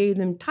down, and I gave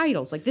them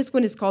titles. Like this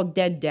one is called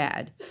Dead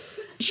Dad.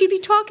 She'd be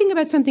talking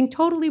about something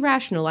totally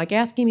rational, like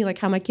asking me like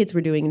how my kids were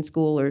doing in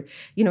school, or,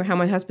 how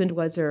my husband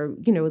was, or,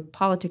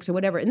 politics or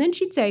whatever. And then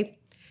she'd say,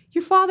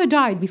 your father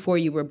died before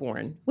you were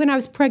born, when I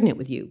was pregnant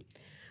with you.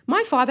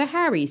 My father,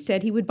 Harry,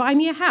 said he would buy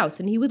me a house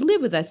and he would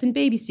live with us and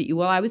babysit you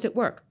while I was at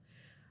work.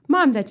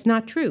 Mom, that's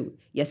not true.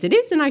 Yes, it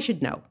is, and I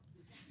should know.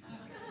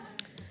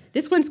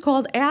 This one's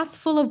called Ass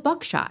Full of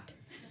Buckshot.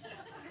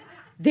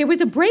 There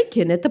was a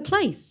break-in at the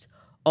place.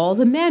 All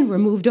the men were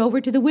moved over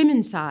to the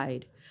women's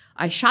side.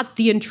 I shot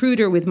the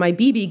intruder with my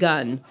BB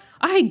gun.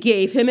 I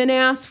gave him an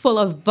ass full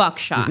of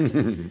buckshot.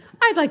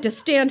 I'd like to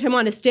stand him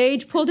on a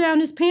stage, pull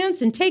down his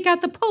pants, and take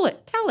out the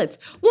pellets,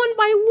 one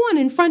by one,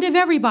 in front of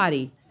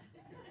everybody.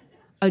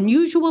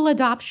 Unusual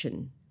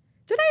adoption.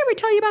 Did I ever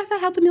tell you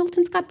about how the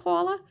Miltons got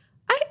Paula?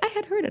 I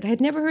had heard it. I had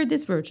never heard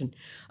this version.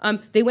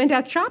 They went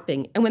out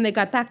shopping, and when they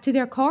got back to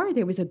their car,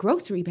 there was a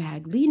grocery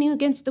bag leaning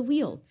against the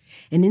wheel.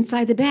 And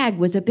inside the bag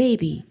was a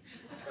baby.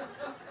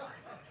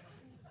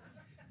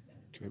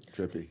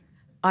 Trippy.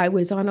 I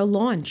was on a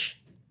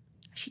launch.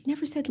 She'd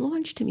never said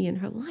launch to me in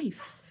her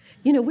life.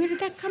 You know, where did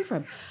that come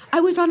from?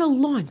 I was on a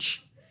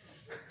launch,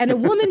 and a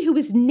woman who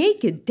was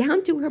naked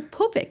down to her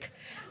pubic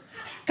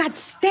got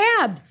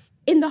stabbed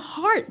in the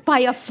heart by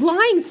a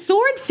flying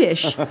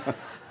swordfish.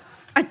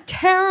 A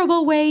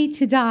terrible way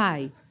to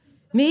die.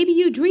 Maybe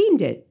you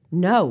dreamed it.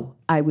 No,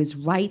 I was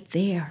right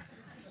there.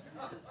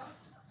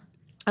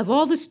 Of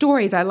all the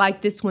stories, I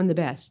like this one the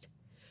best.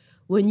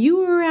 When you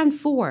were around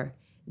 4,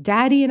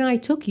 Daddy and I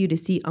took you to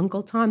see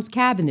Uncle Tom's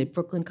Cabin at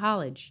Brooklyn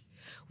College.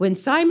 When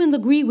Simon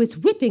Legree was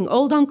whipping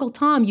old Uncle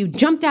Tom, you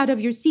jumped out of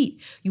your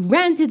seat. You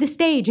ran to the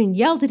stage and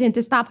yelled at him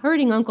to stop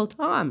hurting Uncle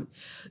Tom.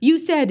 You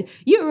said,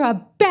 "You're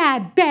a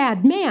bad,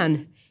 bad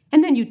man."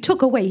 And then you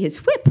took away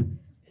his whip.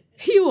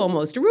 You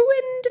almost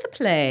ruined the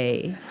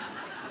play.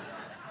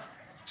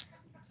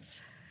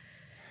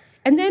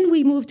 And then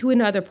we moved to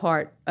another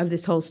part of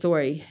this whole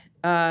story,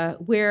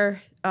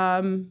 where,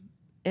 and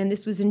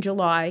this was in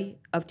July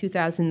of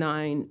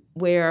 2009,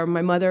 where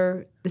my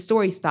mother, the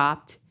story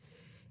stopped,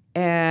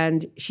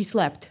 and she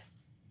slept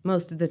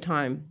most of the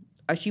time.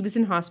 She was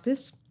in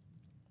hospice,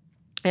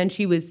 and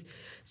she was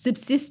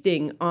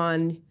subsisting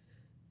on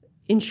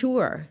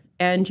Ensure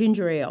and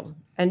ginger ale.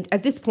 And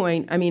at this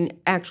point, I mean,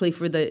 actually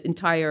for the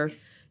entire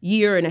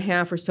year and a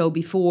half or so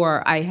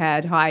before, I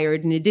had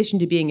hired, in addition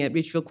to being at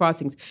Ridgefield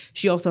Crossings,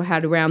 she also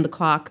had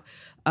around-the-clock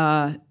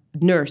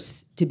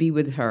nurse to be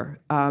with her,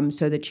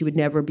 so that she would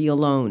never be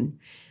alone.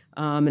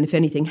 And if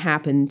anything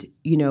happened,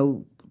 you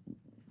know,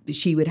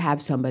 she would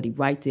have somebody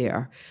right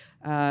there.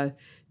 But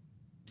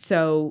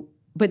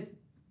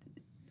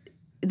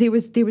there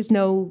was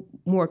no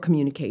more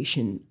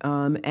communication.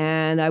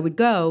 And I would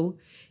go,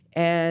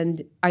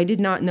 and I did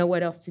not know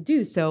what else to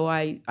do, so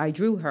I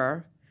drew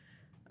her.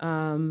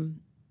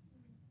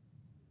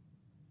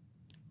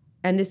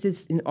 And this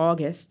is in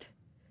August.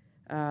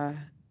 Her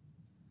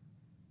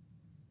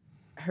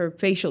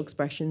facial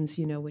expressions,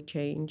 you know, would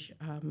change.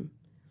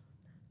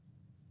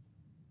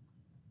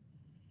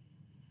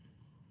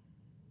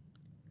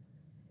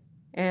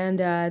 And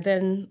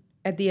then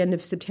at the end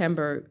of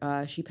September,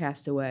 she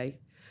passed away.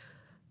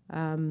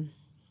 Now,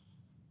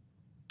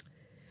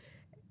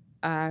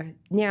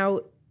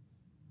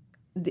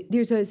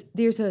 there's a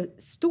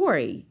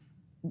story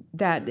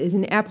that is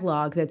an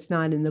epilogue that's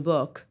not in the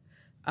book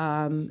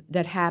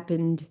that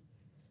happened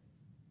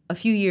a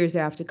few years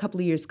after, a couple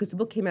of years, because the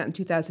book came out in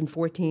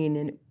 2014,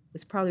 and it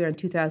was probably around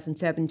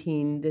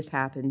 2017 this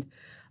happened.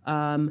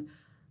 I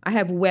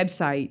have a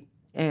website,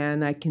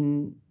 and I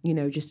can, you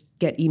know, just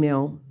get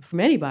email from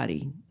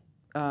anybody.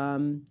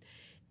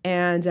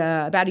 And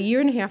about a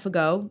year and a half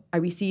ago, I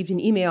received an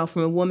email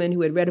from a woman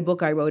who had read a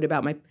book I wrote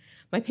about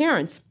my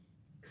parents.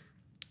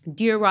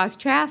 Dear Roz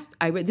Chast,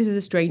 this is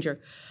a stranger.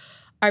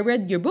 I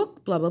read your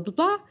book, blah, blah, blah,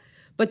 blah,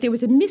 but there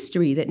was a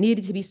mystery that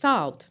needed to be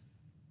solved.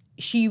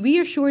 She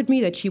reassured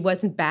me that she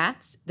wasn't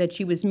bats, that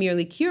she was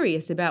merely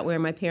curious about where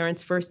my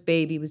parents' first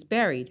baby was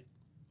buried.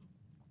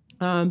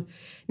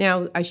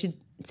 Now, I should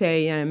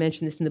say, and I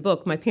mentioned this in the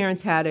book, my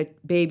parents had a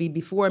baby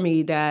before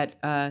me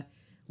that,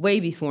 way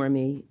before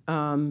me,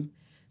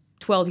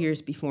 12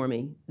 years before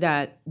me,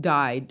 that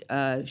died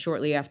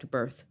shortly after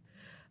birth.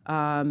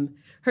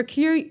 Her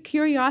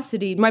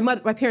curiosity,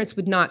 my parents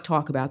would not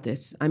talk about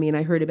this. I mean,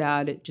 I heard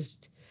about it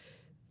just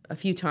a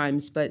few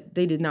times, but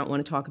they did not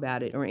want to talk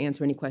about it or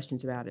answer any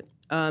questions about it.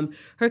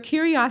 Her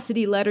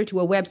curiosity led her to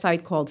a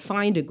website called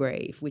Find a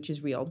Grave, which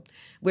is real,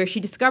 where she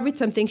discovered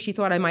something she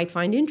thought I might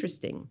find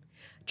interesting.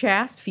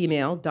 Chast,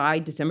 female,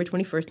 died December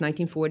 21st,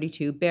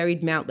 1942,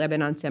 buried Mount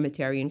Lebanon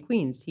Cemetery in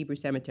Queens, Hebrew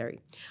Cemetery.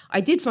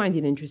 I did find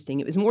it interesting.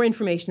 It was more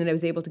information than I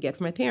was able to get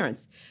from my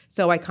parents.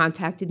 So I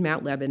contacted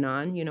Mount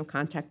Lebanon, you know,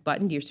 contact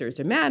button, dear sirs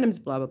or madams,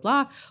 blah, blah,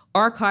 blah,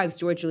 archives,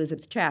 George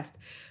Elizabeth Chast.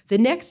 The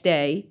next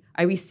day,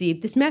 I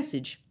received this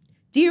message.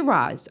 Dear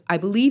Roz, I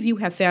believe you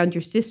have found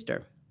your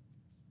sister.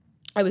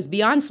 I was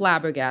beyond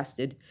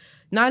flabbergasted.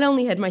 Not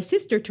only had my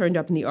sister turned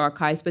up in the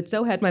archives, but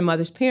so had my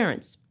mother's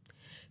parents.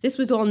 This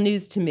was all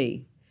news to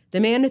me. The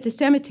man at the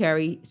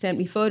cemetery sent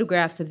me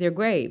photographs of their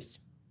graves.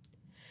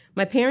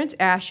 My parents'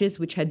 ashes,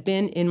 which had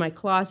been in my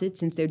closet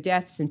since their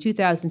deaths in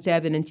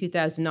 2007 and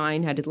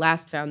 2009, had at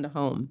last found a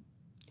home.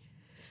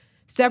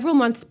 Several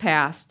months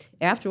passed.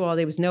 After all,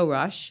 there was no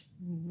rush.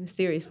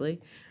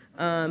 Seriously.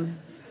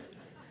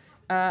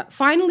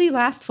 Finally,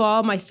 last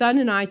fall, my son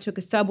and I took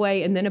a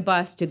subway and then a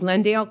bus to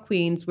Glendale,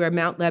 Queens, where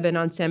Mount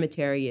Lebanon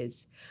Cemetery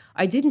is.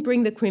 I didn't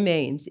bring the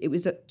cremains. It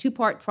was a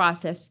 2-part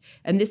process,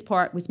 and this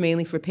part was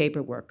mainly for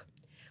paperwork.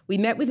 We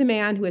met with a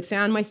man who had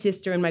found my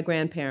sister and my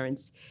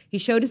grandparents. He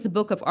showed us a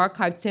book of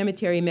archived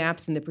cemetery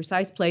maps and the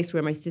precise place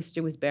where my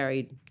sister was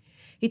buried.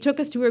 He took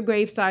us to her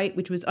gravesite,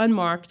 which was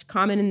unmarked,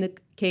 common in the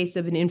case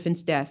of an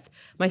infant's death.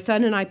 My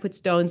son and I put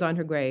stones on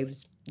her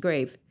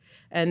grave.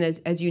 And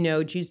as you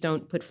know, Jews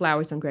don't put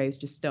flowers on graves,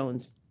 just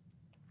stones.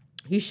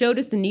 He showed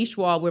us the niche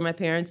wall where my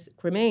parents'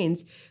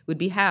 remains would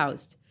be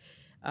housed.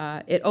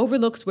 It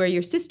overlooks where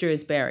your sister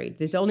is buried.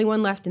 There's only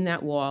one left in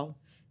that wall.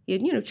 He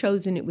had,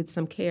 chosen it with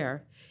some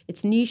care.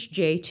 It's niche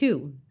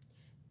J2.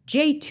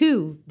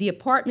 J2, the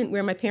apartment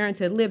where my parents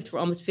had lived for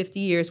almost 50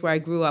 years where I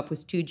grew up,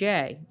 was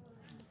 2J.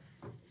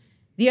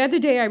 The other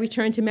day, I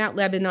returned to Mount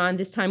Lebanon,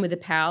 this time with a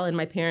pal and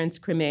my parents'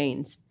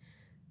 cremains.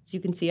 As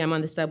you can see, I'm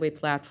on the subway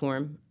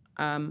platform.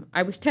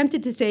 I was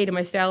tempted to say to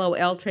my fellow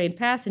L-train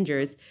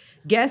passengers,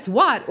 guess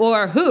what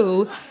or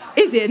who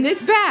is in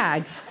this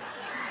bag?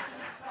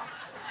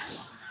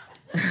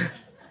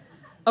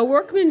 A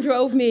workman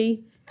drove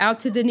me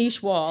out to the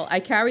niche wall. I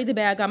carried the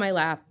bag on my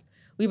lap.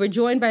 We were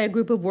joined by a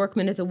group of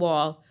workmen at the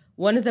wall.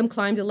 One of them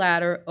climbed a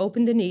ladder,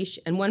 opened the niche,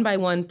 and one by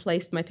one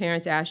placed my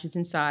parents' ashes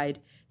inside.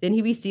 Then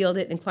he resealed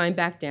it and climbed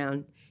back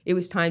down. It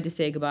was time to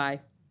say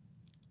goodbye.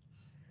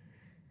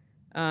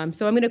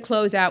 So I'm going to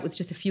close out with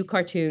just a few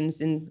cartoons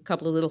and a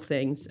couple of little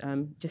things,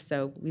 just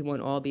so we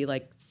won't all be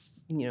like,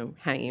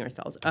 hanging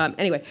ourselves.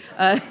 Anyway,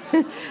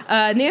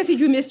 Nancy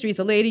Drew Mysteries,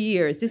 The Later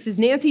Years. This is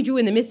Nancy Drew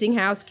and the Missing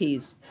House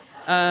Keys.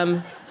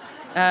 I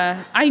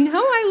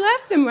know I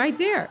left them right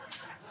there.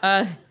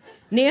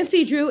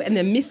 Nancy Drew and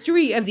the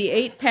Mystery of the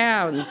 8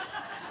 Pounds.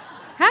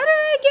 How did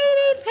I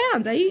gain 8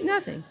 pounds? I eat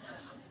nothing.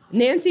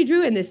 Nancy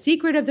Drew and the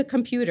Secret of the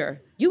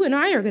Computer. You and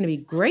I are going to be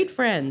great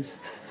friends.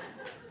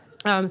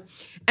 And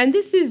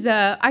this is,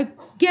 I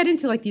get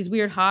into like these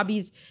weird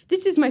hobbies.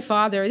 This is my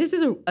father. This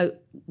is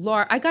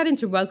I got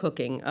into rug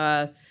hooking.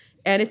 And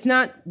it's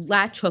not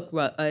latch hook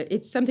rug.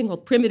 It's something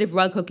called primitive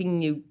rug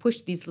hooking. You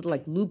push these little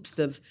like loops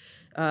of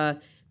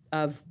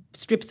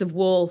strips of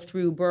wool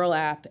through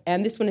burlap.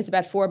 And this one is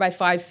about 4 by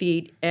 5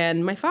 feet.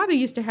 And my father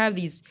used to have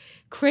these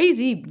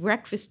crazy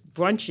breakfast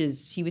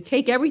brunches. He would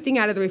take everything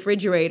out of the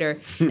refrigerator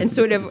and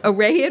sort of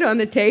array it on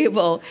the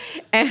table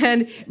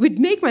and would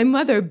make my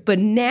mother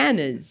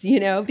bananas,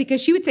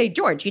 because she would say,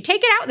 George, you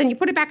take it out, then you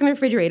put it back in the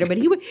refrigerator. But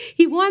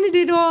he wanted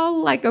it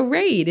all like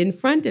arrayed in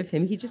front of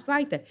him. He just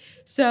liked that.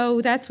 So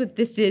that's what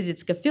this is.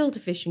 It's gefilte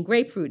fish and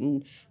grapefruit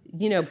and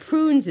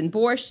prunes and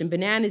borscht and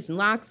bananas and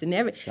lox and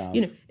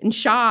and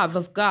shav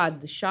of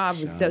God. The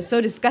shav was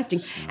so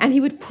disgusting. And he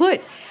would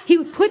put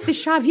the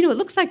shav, it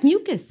looks like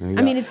mucus. Yeah.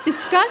 I mean, it's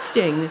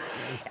disgusting.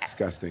 It's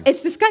disgusting.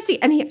 It's disgusting.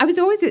 And it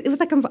was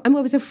like I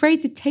was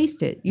afraid to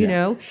taste it,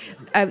 know?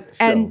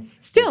 I'm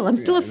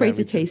still afraid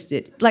to taste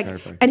it. Like,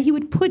 terrifying. And he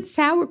would put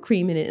sour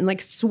cream in it and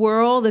like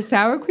swirl the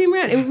sour cream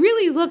around. It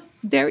really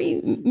looked very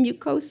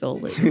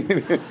mucosal.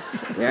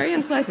 Very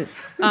unpleasant.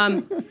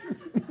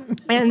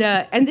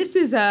 And this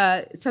is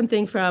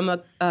something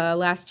from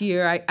last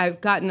year. I've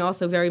gotten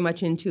also very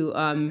much into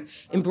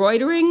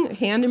embroidering,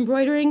 hand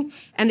embroidering,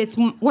 and it's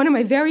one of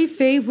my very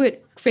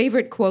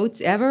favorite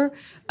quotes ever.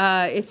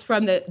 It's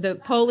from the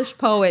Polish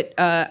poet.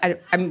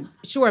 I'm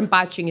sure I'm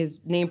botching his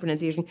name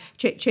pronunciation.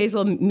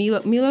 Czesław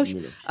Miłosz.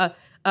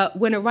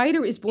 When a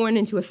writer is born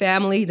into a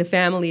family, the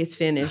family is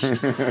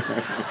finished.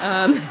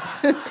 Kind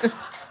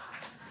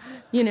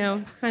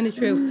of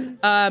true.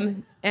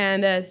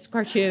 And this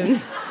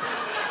cartoon.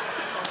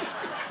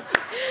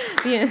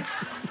 Yeah.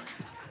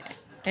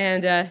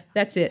 And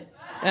that's it.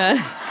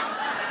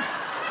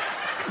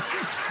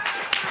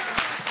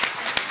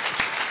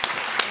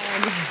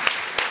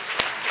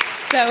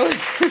 So,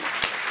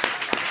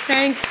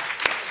 thanks.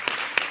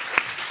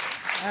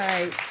 All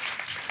right.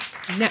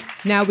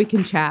 Now we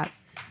can chat.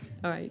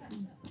 All right.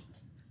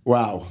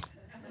 Wow.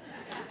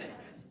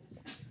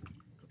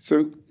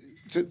 So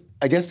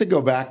I guess to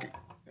go back,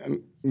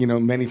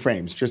 many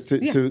frames, just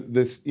to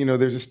this,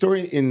 there's a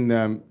story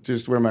in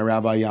just where my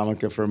Rabbi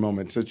yarmulke for a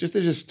moment. So just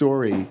there's a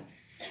story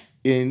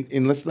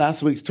in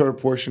last week's Torah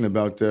portion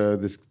about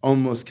this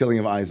almost killing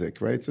of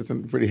Isaac, right? So it's a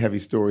pretty heavy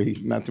story,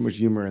 not too much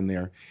humor in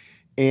there.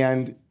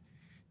 And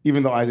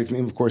even though Isaac's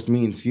name, of course,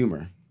 means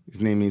humor, his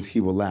name means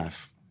he will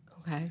laugh.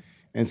 Okay.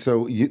 And so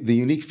one of the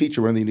unique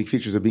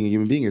features of being a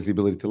human being is the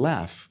ability to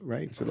laugh,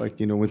 right? So like,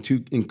 when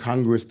two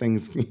incongruous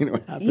things,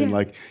 happen,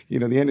 like,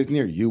 the end is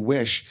near, you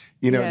wish,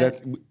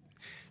 that's...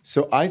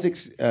 So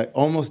Isaac's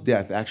almost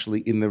death,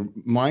 actually, in the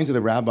minds of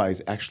the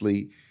rabbis,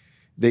 actually,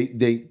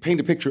 they paint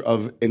a picture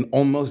of an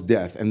almost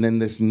death and then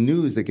this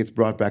news that gets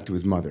brought back to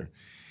his mother.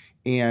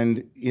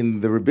 And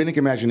in the rabbinic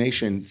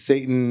imagination,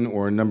 Satan,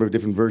 or a number of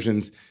different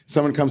versions,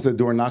 someone comes to the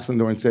door, knocks on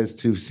the door, and says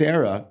to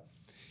Sarah,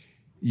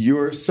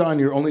 your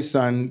only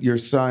son, your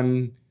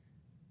son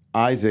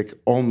Isaac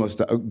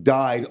almost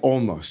died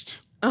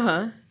almost.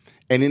 Uh-huh.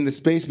 And in the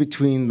space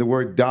between the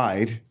word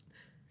died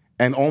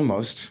and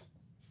almost,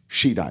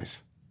 she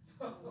dies.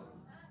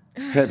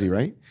 Heavy,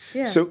 right?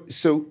 Yeah. So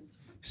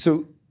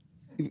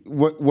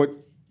what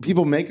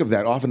people make of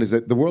that often is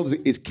that the world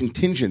is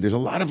contingent. There's a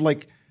lot of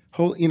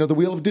the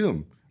wheel of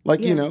doom.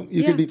 Like, you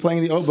could be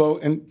playing the oboe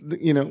and,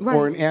 right.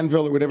 Or an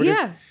anvil or whatever it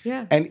is.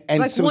 Yeah. And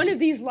like so one of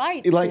these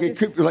lights. It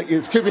could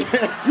be.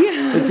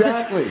 Yeah.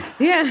 Exactly.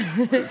 Yeah.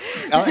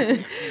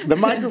 The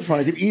microphone,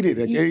 I could eat it.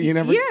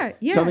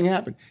 Yeah. Something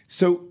happened.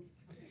 So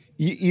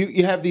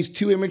you have these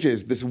two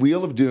images, this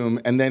wheel of doom,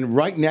 and then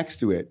right next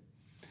to it,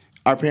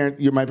 my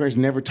parents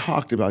never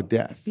talked about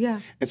death. Yeah.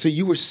 And so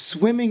you were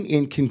swimming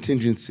in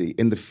contingency,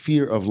 in the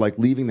fear of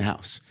leaving the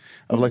house.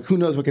 Of who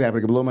knows what could happen?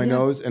 I could blow my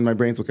nose and my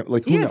brains will come.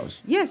 Who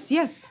knows?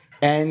 Yes.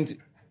 And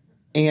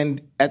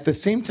at the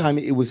same time,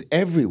 it was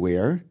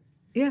everywhere.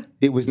 Yeah.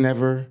 It was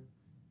never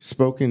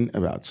spoken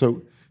about.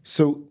 So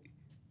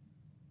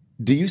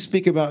do you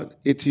speak about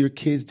it to your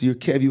kids?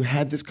 Have you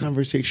had this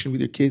conversation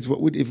with your kids?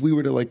 What would, if we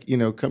were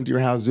to come to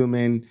your house, Zoom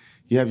in,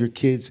 you have your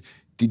kids,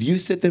 did you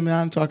sit them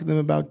down and talk to them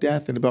about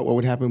death and about what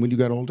would happen when you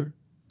got older?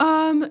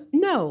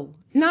 No,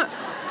 not.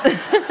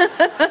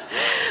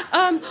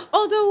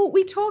 Although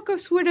we talk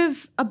sort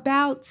of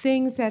about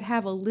things that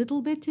have a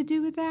little bit to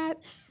do with that.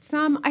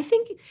 I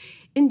think,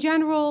 in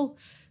general,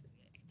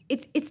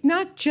 it's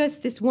not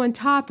just this one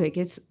topic.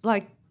 It's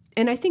like,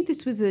 and I think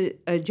this was a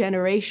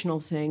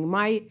generational thing.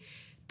 My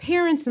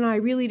parents and I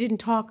really didn't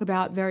talk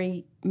about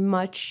very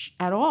much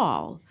at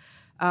all.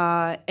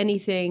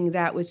 Anything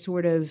that was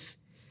sort of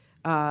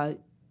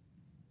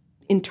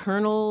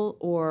internal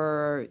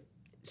or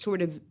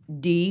sort of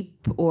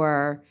deep,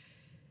 or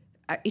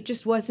it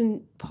just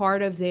wasn't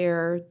part of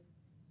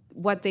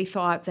what they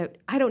thought. That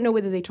I don't know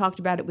whether they talked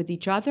about it with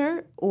each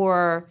other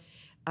or,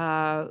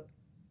 my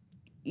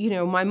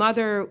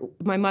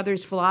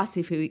mother's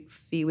philosophy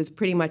was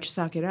pretty much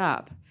suck it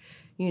up,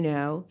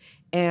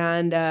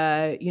 and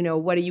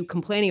what are you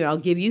complaining about? I'll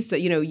give you so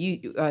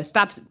you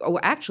stop. Oh,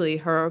 actually,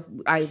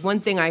 one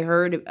thing I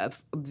heard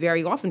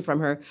very often from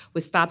her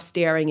was stop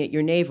staring at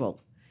your navel.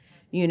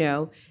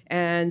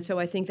 And so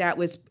I think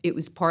it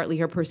was partly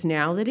her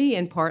personality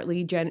and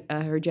partly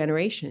her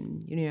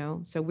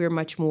generation, So we're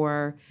much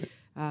more,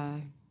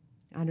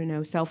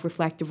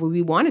 self-reflective where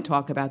we want to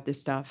talk about this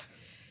stuff,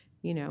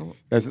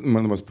 That's one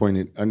of the most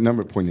a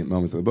number of poignant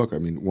moments in the book. I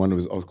mean, one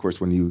was, of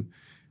course, when you,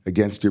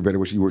 against your better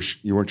wish, you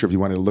weren't sure if you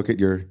wanted to look at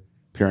your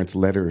parents'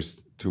 letters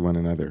to one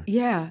another.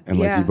 Yeah. And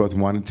you both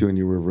wanted to, and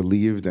you were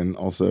relieved and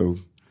also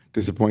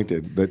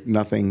disappointed that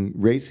nothing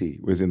racy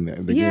was in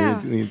there. You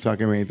didn't talk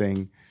about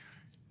anything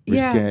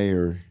risque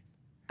or...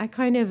 I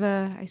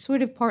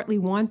sort of partly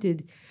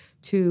wanted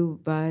to,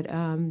 but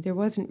there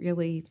wasn't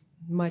really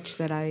much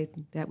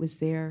that was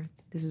there.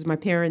 My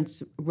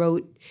parents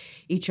wrote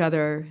each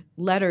other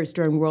letters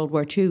during World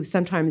War II,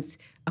 sometimes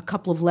a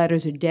couple of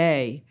letters a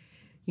day,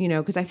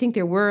 because I think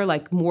there were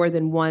more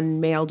than one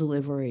mail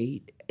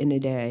delivery in a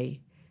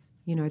day.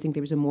 I think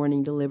there was a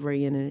morning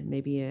delivery and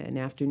maybe an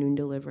afternoon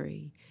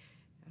delivery.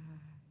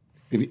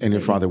 And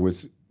your father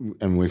was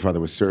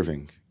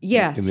serving.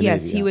 Yes, in the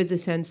Navy, he was a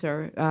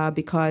censor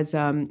because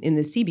in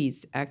the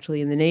Seabees, actually,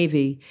 in the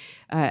Navy,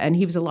 and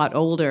he was a lot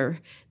older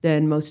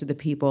than most of the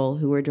people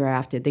who were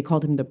drafted. They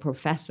called him the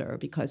professor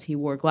because he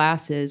wore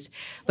glasses,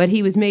 but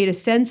he was made a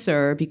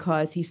censor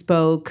because he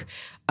spoke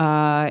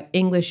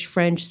English,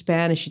 French,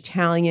 Spanish,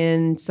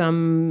 Italian,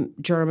 some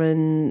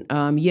German,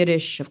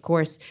 Yiddish, of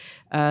course.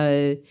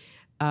 And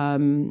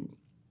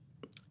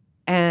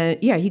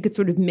he could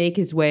sort of make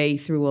his way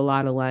through a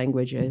lot of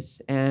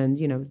languages, and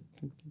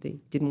they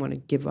didn't want to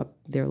give up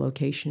their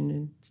location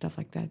and stuff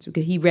like that. So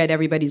he read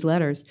everybody's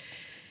letters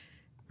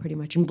pretty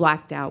much and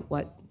blacked out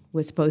what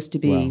was supposed to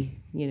be,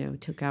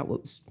 took out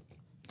what was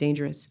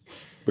dangerous.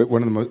 But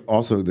one of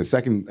the the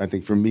second, I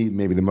think for me,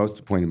 maybe the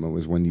most poignant moment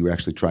was when you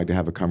actually tried to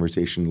have a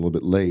conversation a little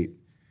bit late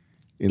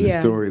in the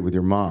story with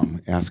your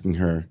mom, asking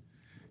her,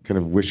 kind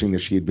of wishing that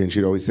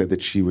she'd always said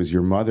that she was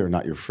your mother,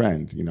 not your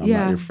friend. I'm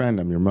not your friend,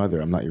 I'm your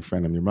mother. I'm not your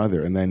friend, I'm your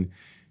mother. And then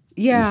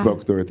you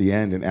spoke to her at the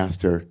end and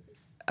asked her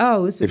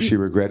if she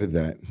regretted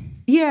that.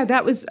 Yeah,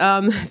 that was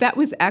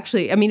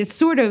actually, it's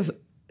sort of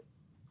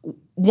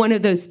one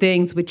of those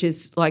things which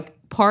is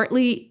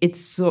partly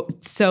it's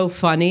so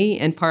funny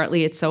and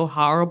partly it's so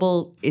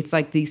horrible. It's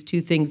like these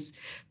two things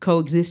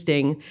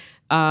coexisting,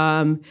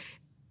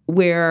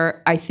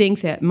 where I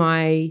think that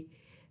my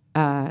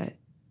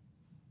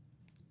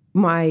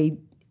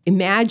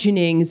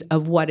imaginings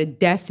of what a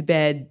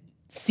deathbed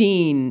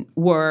scene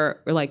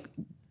were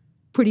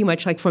pretty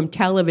much from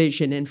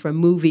television and from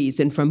movies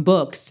and from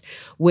books,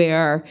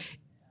 where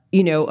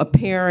a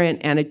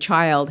parent and a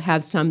child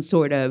have some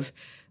sort of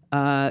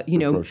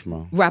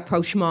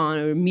rapprochement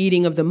or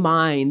meeting of the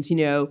minds,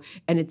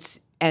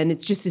 and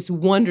it's just this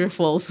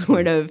wonderful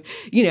sort of,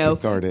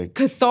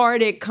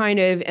 cathartic kind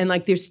of, and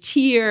there's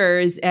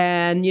tears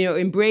and,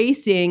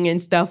 embracing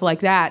and stuff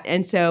like that.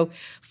 And so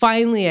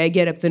finally I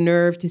get up the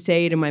nerve to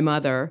say to my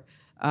mother,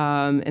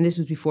 and this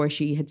was before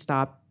she had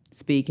stopped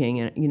speaking,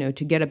 and,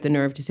 to get up the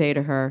nerve to say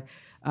to her,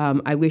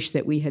 I wish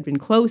that we had been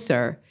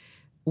closer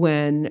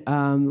when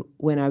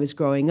I was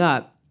growing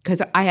up,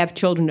 because I have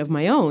children of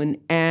my own,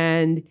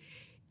 and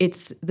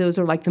those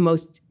are the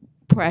most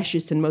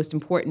precious and most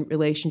important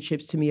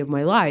relationships to me of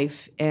my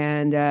life.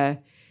 And, I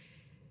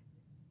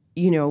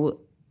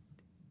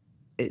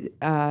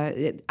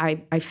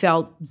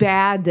felt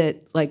bad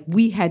that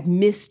we had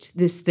missed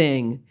this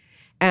thing.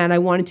 And I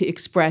wanted to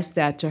express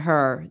that to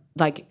her,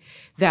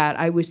 that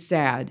I was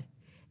sad.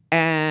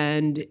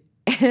 And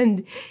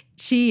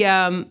she,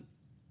 so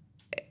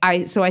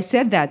I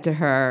said that to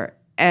her,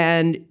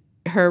 and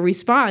her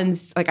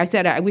response, I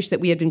said, I wish that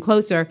we had been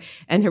closer.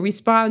 And her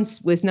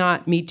response was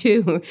not, me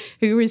too.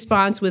 Her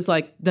response was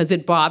does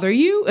it bother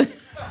you?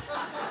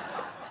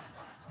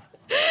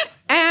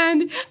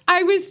 And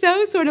I was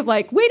so sort of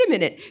wait a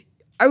minute.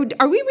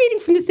 are we reading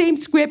from the same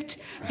script?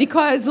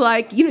 Because,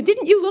 like,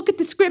 didn't you look at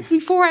the script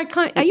before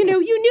you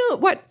knew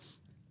what?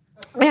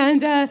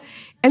 And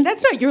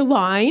that's not your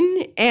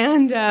line.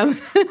 And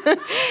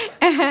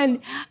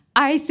and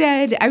I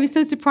said, I was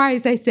so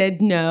surprised. I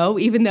said no,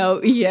 even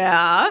though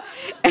yeah.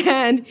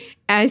 And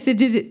I said,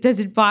 does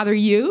it bother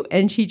you?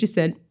 And she just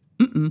said,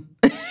 mm-mm.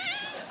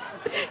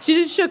 She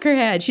just shook her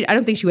head. I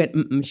don't think she went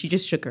mm-mm. She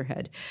just shook her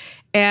head.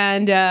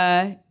 And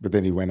but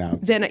then he went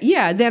out.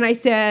 Then I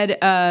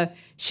said,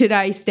 should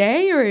I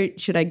stay or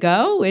should I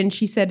go? And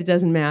she said, it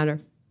doesn't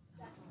matter.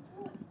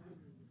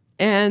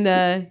 And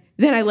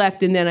then I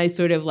left, and then I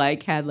sort of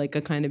like had like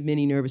a kind of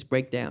mini nervous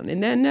breakdown.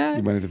 And then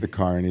you went into the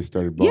car and he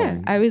started bawling.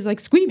 Yeah, I was like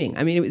screaming.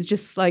 I mean, it was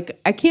just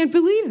like, I can't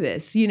believe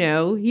this.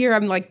 Here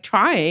I'm like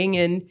trying,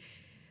 and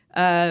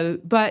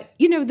but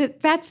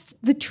that's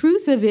the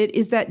truth of it,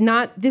 is that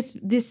not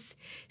this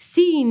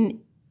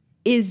scene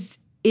is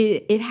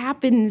it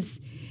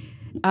happens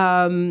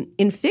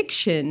in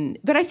fiction.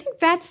 But I think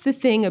that's the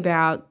thing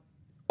about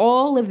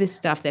all of this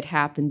stuff that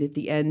happened at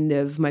the end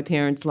of my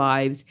parents'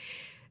 lives.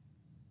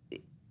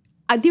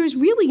 There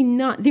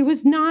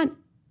was not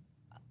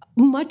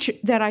much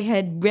that I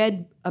had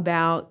read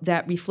about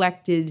that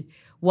reflected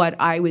what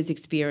I was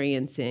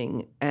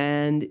experiencing,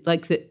 and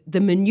like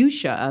the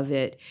minutia of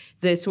it,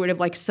 the sort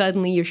of like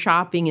suddenly you're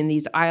shopping in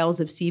these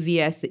aisles of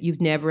CVS that you've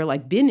never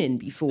like been in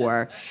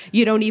before.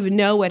 You don't even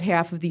know what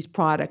half of these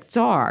products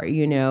are,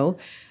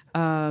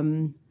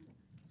 And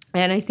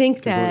I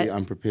think that completely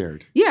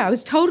unprepared. Yeah, I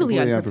was totally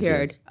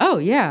unprepared. Oh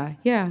yeah,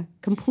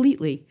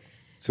 completely.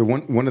 So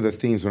one of the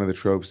themes, one of the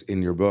tropes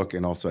in your book,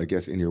 and also I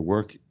guess in your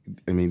work,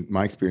 I mean,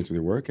 my experience with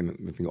your work, and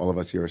I think all of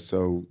us here are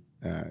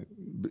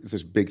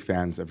such big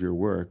fans of your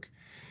work,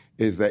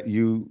 is that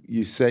you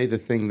say the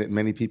thing that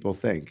many people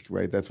think,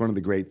 right? That's one of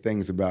the great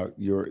things about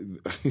your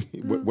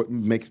what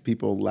makes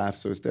people laugh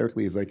so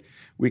hysterically is like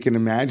we can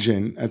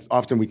imagine, as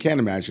often we can't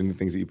imagine the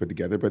things that you put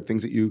together, but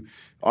things that you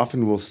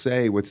often will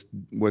say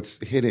what's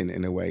hidden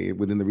in a way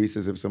within the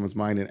recesses of someone's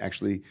mind, and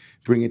actually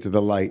bring it to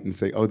the light and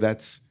say, oh,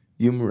 that's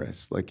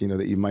humorous, like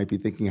that you might be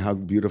thinking how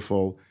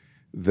beautiful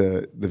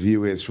the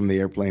view is from the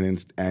airplane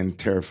and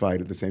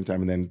terrified at the same time,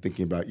 and then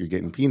thinking about you're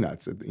getting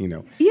peanuts,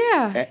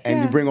 Yeah.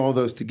 And you bring all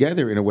those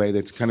together in a way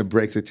that kind of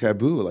breaks a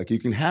taboo. Like you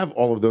can have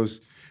all of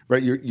those,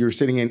 right? You're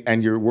sitting in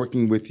and you're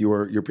working with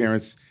your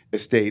parents'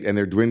 estate and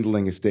their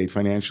dwindling estate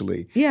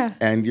financially. Yeah.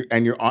 And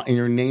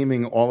you're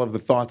naming all of the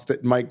thoughts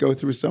that might go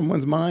through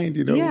someone's mind.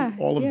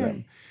 All of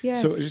them.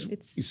 Yes,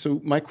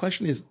 So my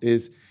question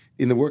is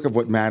in the work of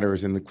What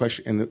Matters and the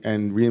question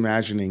and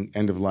reimagining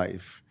end of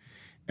life,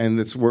 and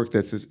this work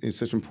is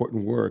such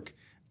important work.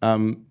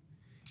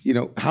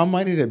 How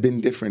might it have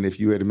been different if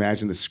you had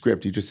imagined the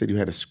script? You just said you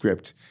had a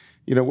script.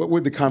 What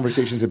would the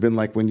conversations have been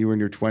like when you were in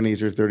your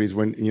 20s or 30s,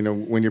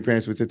 when your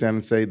parents would sit down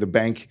and say the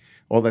bank,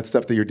 all that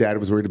stuff that your dad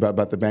was worried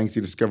about the banks,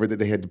 you discovered that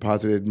they had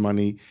deposited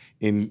money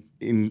in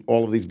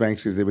all of these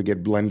banks because they would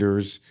get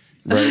blenders,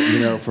 right?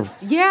 For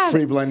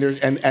free blenders,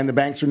 and the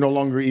banks were no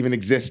longer even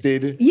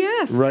existed.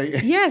 Yes.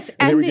 Right? Yes.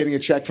 And they were getting a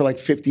check for like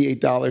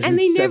 $58. And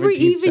they never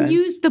even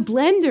used the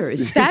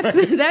blenders. That's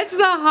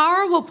the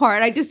horrible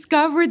part. I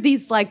discovered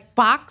these like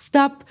boxed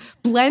up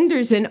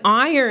blenders and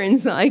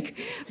irons, like,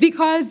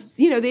 because,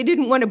 they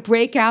didn't want to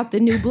break out the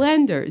new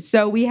blenders.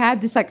 So we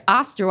had this like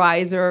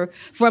Osterizer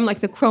from like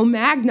the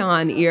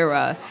Cro-Magnon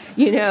era, I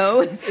mean,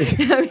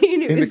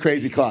 in the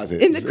crazy closet.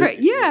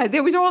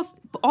 There was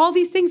all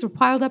these things were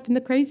piled up in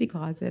the crazy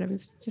closet. It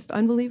was just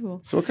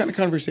unbelievable. So what kind of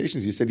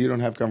conversations? You said you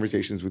don't have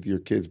conversations with your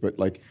kids, but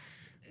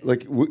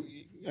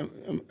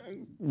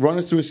run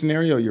us through a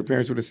scenario. Your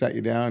parents would have sat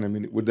you down. I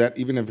mean, would that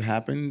even have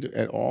happened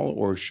at all,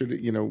 or should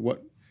it?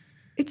 What?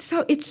 It's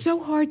so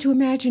hard to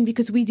imagine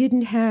because we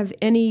didn't have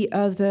any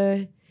of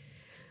the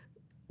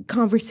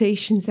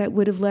conversations that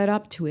would have led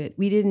up to it.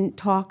 We didn't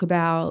talk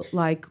about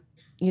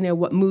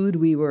what mood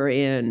we were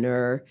in,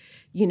 or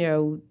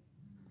your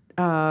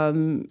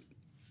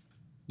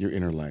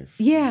inner life.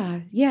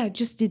 Yeah,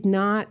 just did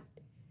not.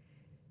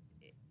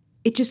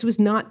 It just was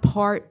not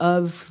part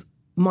of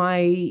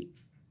my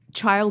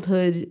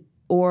childhood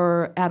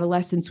or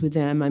adolescence with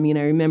them. I mean,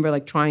 I remember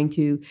trying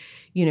to,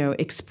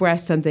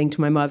 express something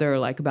to my mother,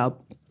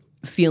 about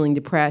feeling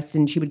depressed,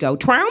 and she would go,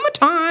 "Trauma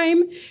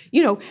time,"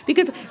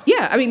 because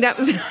that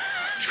was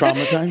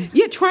trauma time.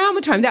 Yeah, trauma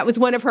time. That was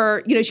one of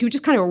her. She would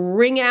just kind of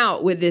ring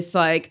out with this,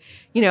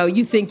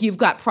 you think you've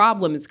got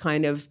problems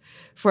kind of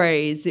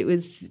phrase. It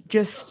was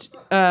just,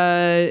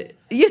 I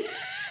mean,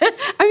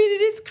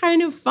 it is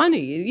kind of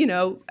funny,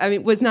 I mean,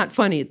 it was not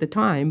funny at the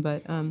time,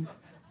 but,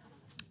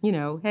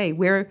 hey,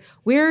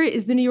 where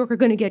is the New Yorker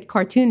going to get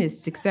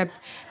cartoonists except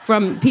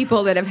from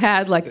people that have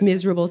had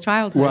miserable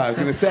childhoods? Well, I was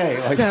going to say,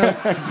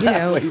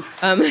 exactly.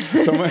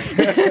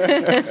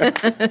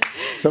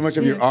 So much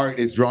of your art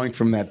is drawing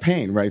from that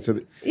pain, right? So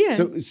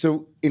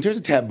in terms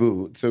of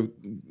taboo,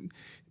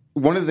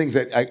 one of the things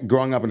that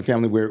growing up in a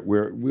family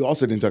where we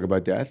also didn't talk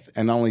about death,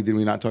 and not only did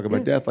we not talk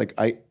about death,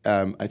 I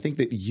think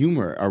that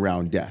humor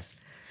around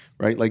death,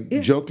 right? Like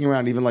joking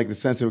around, even like the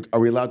sense of, are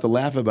we allowed to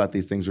laugh about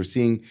these things? Or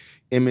seeing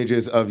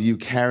images of you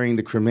carrying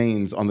the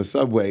cremains on the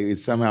subway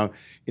is somehow,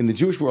 in the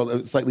Jewish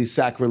world, slightly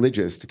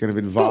sacrilegious to kind of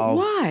involve.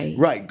 But why?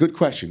 Right, good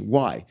question.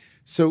 Why?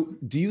 So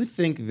do you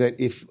think that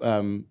if,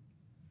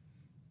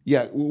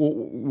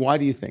 why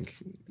do you think?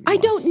 I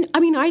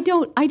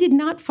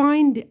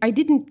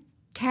didn't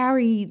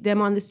carry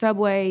them on the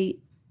subway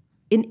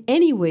in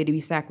any way to be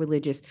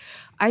sacrilegious.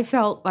 I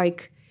felt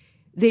like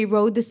they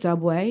rode the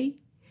subway,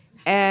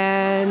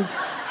 and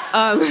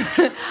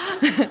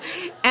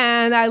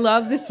and I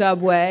love the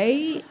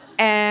subway,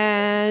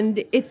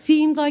 and it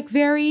seemed like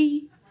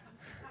very,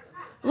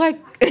 like,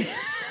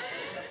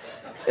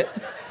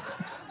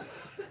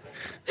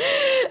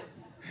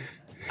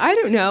 I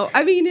don't know.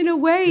 I mean, in a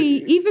way,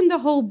 even the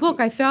whole book,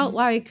 I felt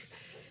like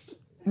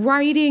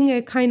writing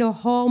a kind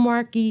of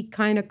Hallmarky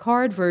kind of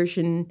card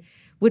version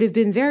would have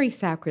been very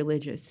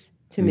sacrilegious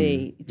to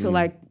me, to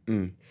lie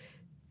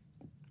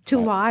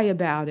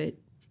about it.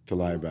 To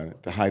lie about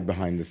it, to hide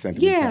behind the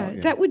sentimentality.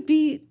 Yeah, that would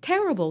be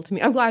terrible to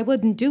me. Well, I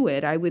wouldn't do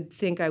it. I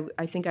think I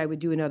would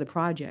do another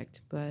project,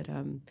 but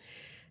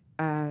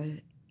I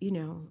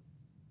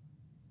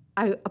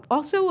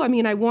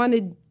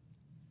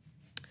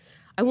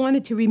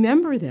wanted to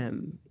remember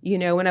them,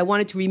 and I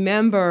wanted to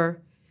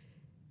remember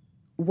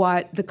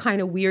what the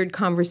kind of weird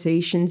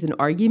conversations and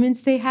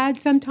arguments they had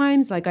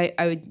sometimes. Like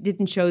I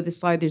didn't show the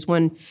slide. There's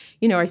one,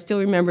 I still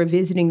remember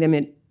visiting them.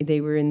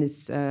 They were in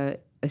this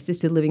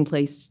assisted living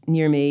place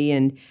near me,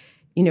 and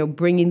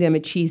bringing them a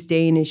cheese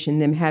Danish and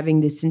them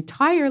having this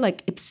entire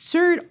like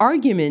absurd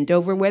argument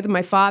over whether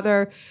my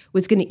father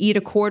was going to eat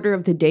a quarter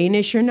of the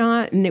Danish or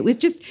not. And it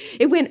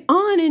went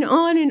on and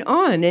on and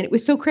on. And it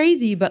was so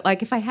crazy. But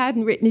like, if I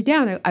hadn't written it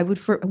down, I would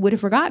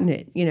have forgotten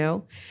it,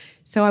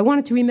 So I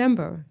wanted to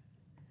remember.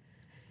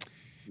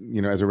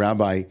 As a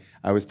rabbi,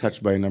 I was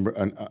touched by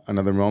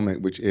another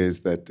moment, which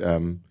is that,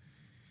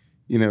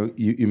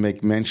 you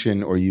make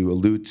mention or you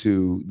allude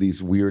to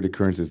these weird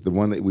occurrences. The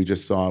one that we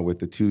just saw with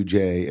the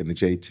 2J and the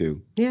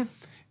J2. Yeah.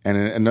 And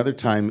another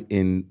time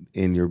in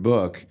your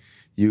book,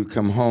 you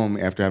come home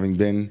after having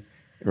been,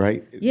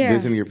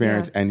 visiting your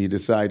parents, and you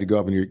decide to go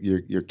up, and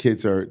your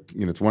kids are,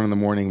 it's 1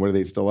 a.m. What are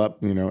they still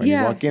up? And you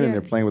walk in and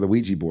they're playing with a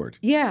Ouija board.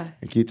 Yeah.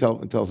 And can you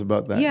tell us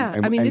about that? Yeah.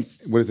 And what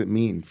does it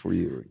mean for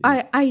you?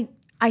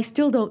 I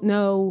still don't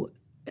know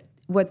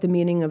what the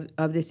meaning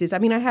of this is. I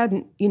mean, I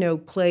hadn't,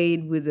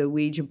 played with a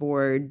Ouija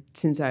board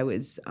since I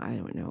was,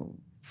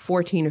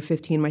 14 or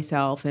 15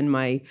 myself. And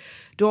my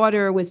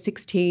daughter was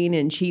 16,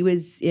 and she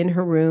was in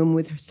her room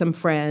with some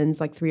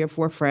friends, like 3 or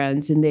 4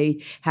 friends, and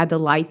they had the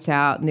lights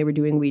out and they were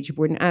doing Ouija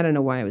board. And I don't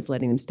know why I was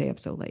letting them stay up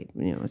so late.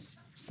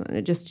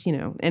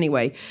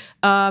 Anyway,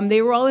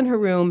 they were all in her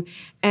room,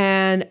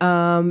 and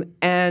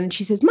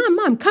she says,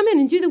 Mom, come in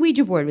and do the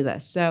Ouija board with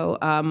us. So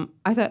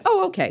I thought,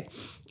 oh, okay.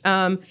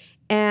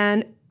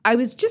 And I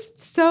was just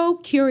so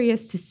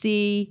curious to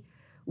see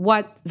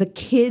what the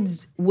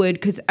kids would,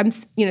 because I'm,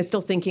 still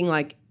thinking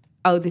like,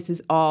 oh, this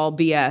is all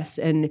BS,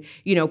 and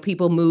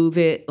people move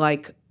it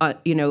like,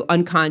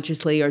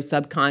 unconsciously or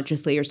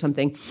subconsciously or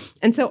something.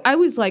 And so I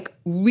was like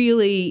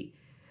really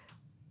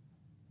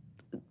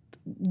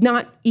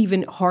not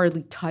even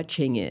hardly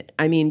touching it.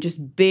 I mean,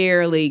 just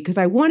barely, because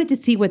I wanted to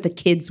see what the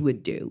kids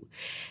would do.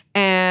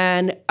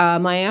 And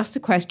I asked the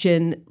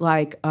question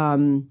like,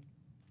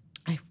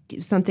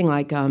 something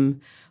like,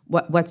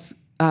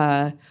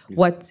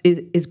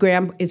 is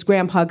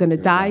Grandpa going to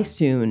die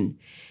soon?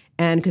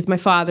 And because my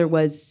father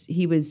was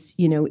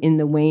in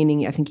the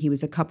waning, I think he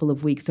was a couple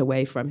of weeks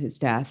away from his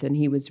death, and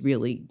he was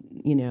really,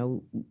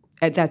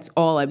 that's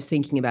all I was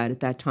thinking about at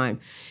that time.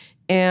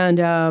 And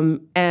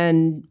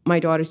my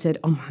daughter said,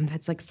 "Oh, Mom,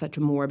 that's like such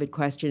a morbid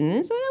question." And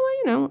I said,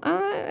 "Well,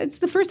 it's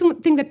the first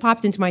thing that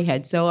popped into my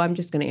head, so I'm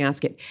just going to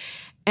ask it."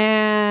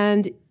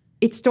 And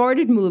it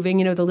started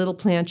moving, the little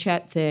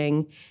planchette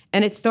thing,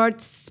 and it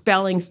starts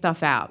spelling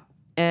stuff out.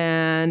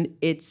 And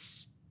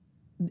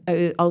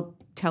I'll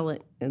tell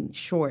it in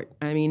short.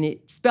 I mean,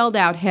 it spelled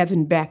out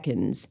 "Heaven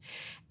Beckons."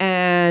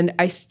 And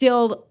I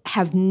still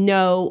have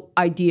no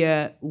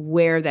idea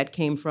where that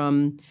came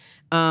from.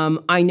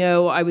 I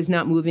know I was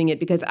not moving it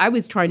because I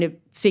was trying to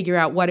figure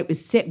out what it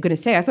was going to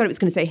say. I thought it was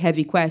going to say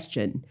 "heavy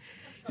question,"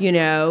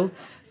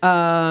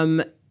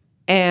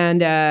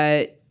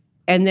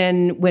 And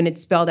then when it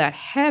spelled out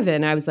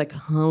 "heaven," I was like,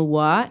 "Huh,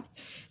 what?"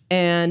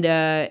 And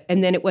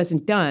then it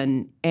wasn't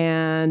done,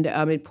 and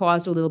it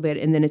paused a little bit,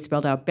 and then it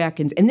spelled out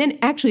 "beckons." And then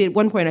actually at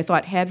one point I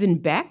thought "Heaven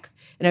Beck,"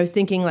 and I was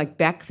thinking like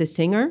Beck the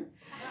singer.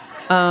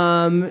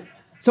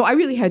 So I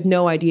really had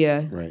no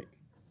idea. Right.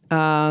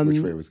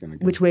 Which way it was going to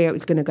go. Which way it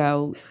was going to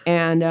go.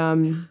 And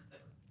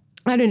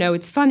I don't know,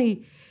 it's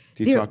funny.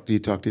 Do you talk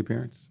to your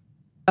parents?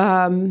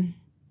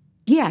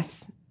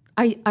 Yes,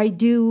 I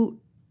do,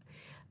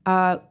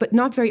 but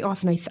not very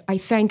often. I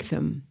thank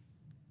them.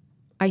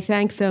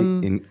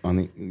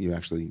 You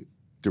actually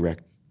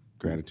direct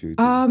gratitude?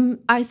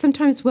 I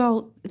sometimes,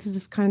 this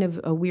is kind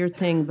of a weird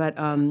thing, but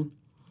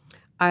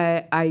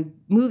I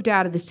moved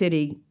out of the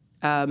city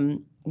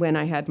when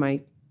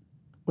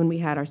we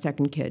had our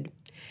second kid.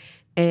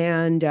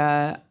 And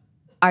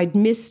I'd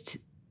missed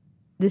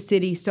the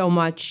city so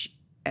much.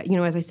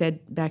 As I said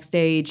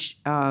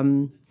backstage,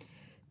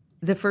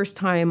 the first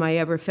time I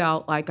ever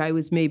felt like I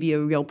was maybe a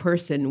real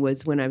person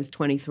was when I was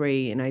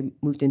 23 and I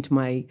moved into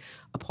my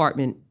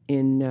apartment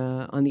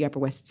on the Upper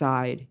West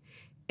Side.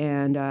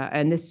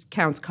 And this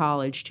counts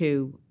college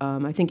too.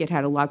 I think it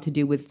had a lot to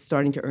do with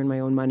starting to earn my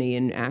own money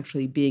and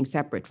actually being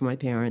separate from my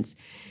parents.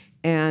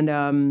 And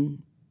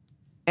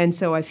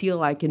so I feel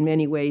like in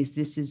many ways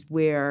this is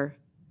where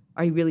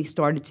I really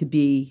started to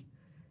be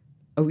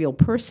a real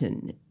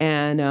person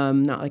and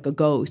not like a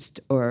ghost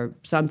or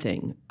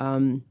something.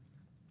 When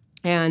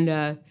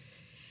I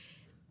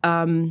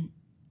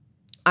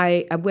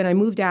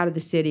moved out of the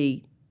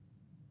city,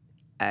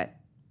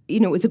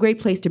 it was a great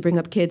place to bring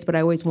up kids, but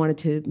I always wanted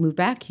to move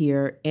back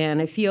here.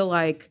 And I feel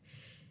like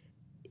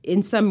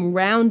in some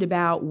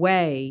roundabout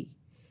way,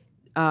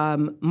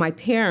 my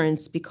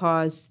parents,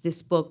 because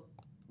this book,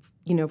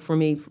 for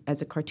me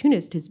as a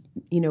cartoonist has,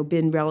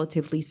 been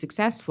relatively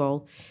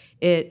successful,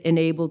 it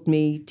enabled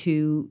me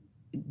to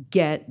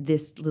get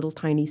this little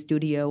tiny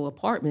studio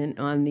apartment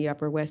on the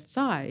Upper West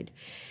Side.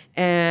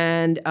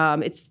 And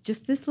it's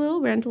just this little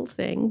rental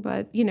thing,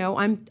 but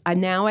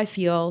now I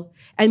feel,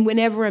 and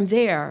whenever I'm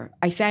there,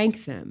 I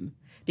thank them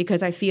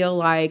because I feel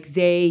like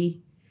they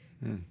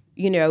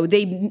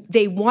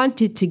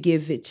wanted to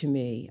give it to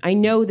me. I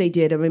know they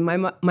did. I mean,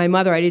 my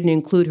mother, I didn't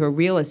include her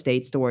real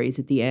estate stories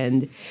at the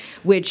end,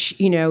 which,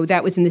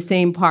 that was in the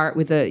same part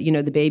with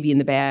the baby in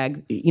the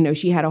bag.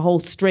 She had a whole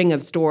string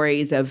of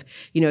stories of,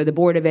 the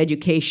Board of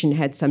Education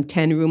had some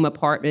 10-room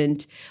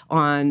apartment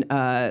on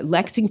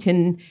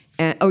Lexington.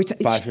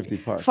 550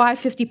 Park.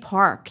 550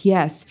 Park,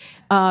 yes.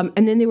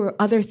 And then there were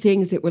other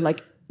things that were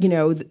like,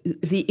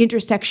 the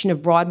intersection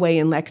of Broadway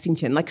and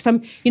Lexington, like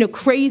some,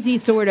 crazy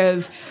sort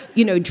of,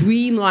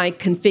 dreamlike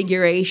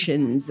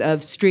configurations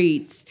of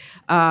streets.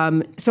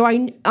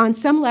 So on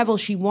some level,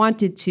 she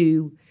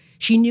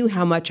knew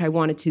how much I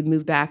wanted to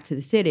move back to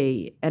the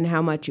city and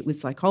how much it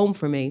was like home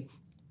for me.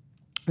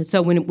 And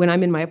so when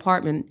I'm in my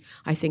apartment,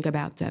 I think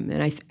about them,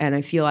 and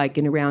I feel like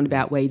in a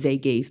roundabout way, they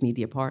gave me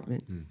the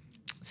apartment.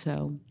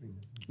 So,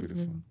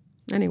 beautiful.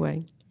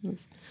 Anyway,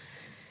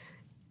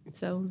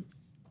 so.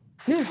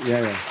 Yeah.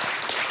 Yeah.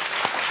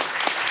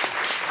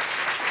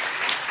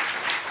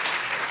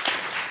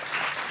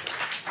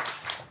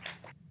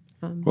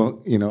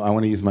 Well, I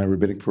want to use my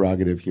rabbinic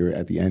prerogative here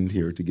at the end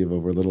here to give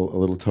over a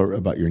little Torah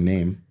about your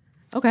name.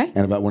 Okay.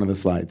 And about one of the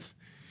slides.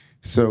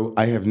 So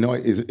I have no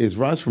idea. Is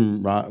Roz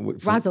from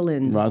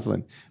Rosalind.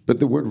 Rosalind. But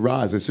the word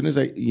Roz, as soon as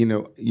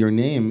your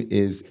name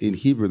is in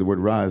Hebrew, the word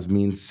Roz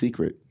means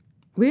secret.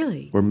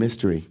 Really? Or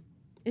mystery.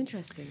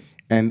 Interesting.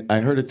 And I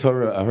heard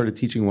a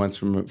teaching once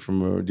from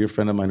a dear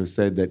friend of mine who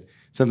said that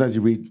sometimes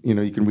you read,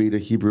 you can read a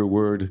Hebrew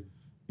word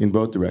in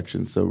both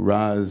directions. So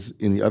Raz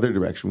in the other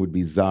direction would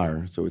be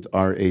Zar. So it's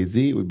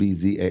R-A-Z, it would be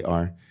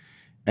Z-A-R.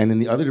 And in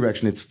the other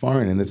direction, it's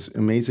foreign. And this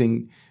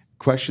amazing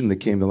question that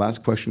came, the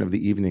last question of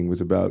the evening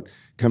was about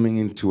coming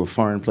into a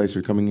foreign place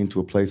or coming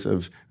into a place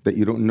that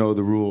you don't know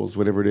the rules,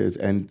 whatever it is,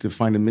 and to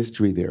find a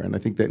mystery there. And I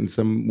think that in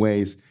some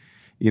ways,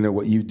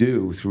 what you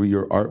do through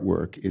your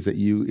artwork is that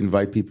you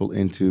invite people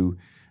into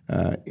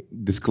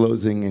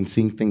disclosing and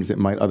seeing things that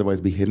might otherwise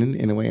be hidden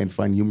in a way and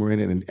find humor in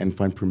it and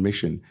find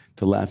permission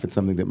to laugh at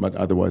something that might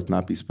otherwise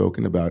not be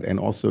spoken about, and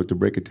also to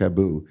break a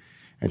taboo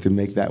and to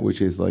make that which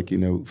is like,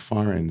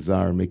 foreign,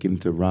 Zar, make it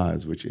into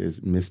Raz, which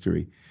is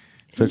mystery.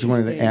 So I just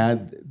wanted to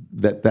add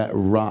that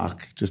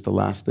rock, just the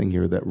last thing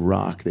here, that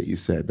rock that you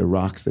said, the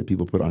rocks that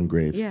people put on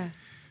graves. Yeah.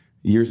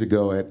 Years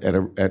ago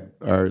at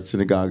our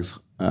synagogue's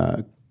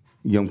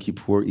Yom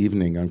Kippur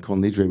evening on Kol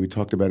Nidre, we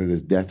talked about it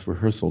as Death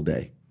Rehearsal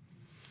Day.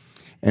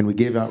 And we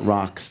gave out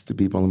rocks to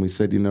people, and we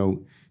said,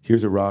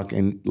 here's a rock.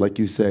 And like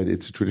you said,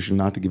 it's a tradition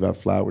not to give out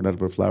flowers, not to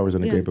put flowers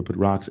on a grave, but put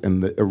rocks.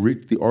 And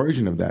the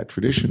origin of that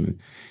tradition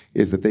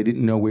is that they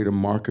didn't know where to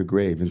mark a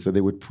grave. And so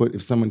they would put,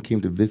 if someone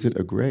came to visit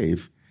a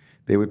grave,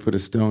 they would put a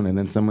stone, and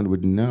then someone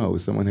would know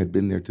someone had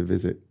been there to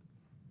visit.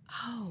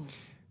 Oh.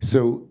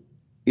 So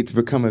it's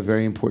become a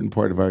very important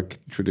part of our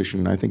tradition.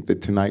 And I think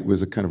that tonight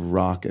was a kind of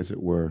rock, as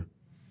it were,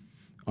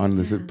 on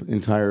this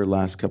entire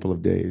last couple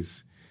of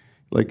days.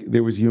 Like,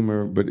 there was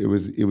humor, but it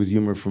was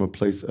humor from a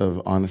place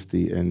of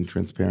honesty and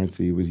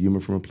transparency. It was humor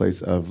from a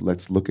place of,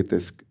 let's look at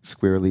this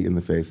squarely in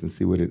the face and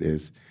see what it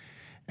is.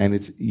 And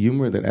it's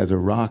humor that, as a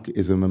rock,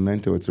 is a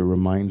memento. It's a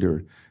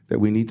reminder that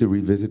we need to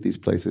revisit these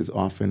places as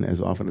often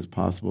as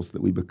possible, so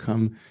that we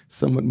become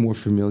somewhat more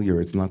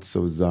familiar. It's not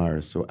so Zar,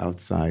 so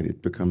outside.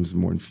 It becomes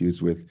more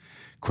infused with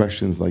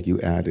questions like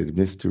you added,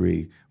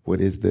 mystery.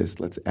 What is this?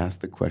 Let's ask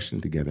the question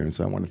together. And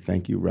so I want to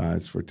thank you,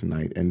 Raz, for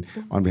tonight. And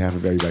on behalf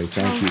of everybody,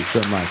 thank you so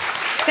much.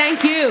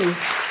 Thank you.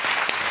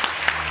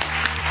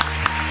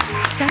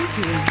 Thank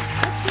you.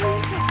 That's really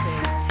interesting.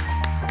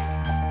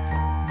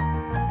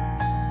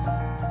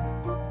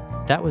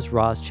 That was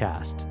Roz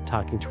Chast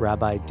talking to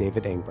Rabbi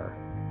David Ingber.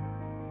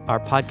 Our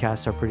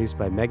podcasts are produced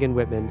by Megan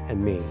Whitman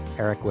and me,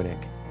 Eric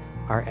Winnick.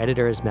 Our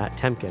editor is Matt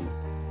Temkin.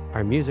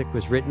 Our music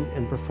was written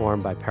and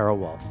performed by Peril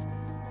Wolf.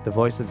 The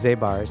voice of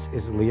Zabar's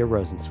is Leah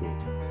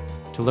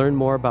Rosensweet. To learn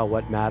more about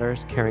What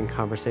Matters, carrying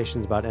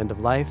conversations about end of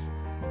life,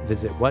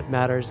 visit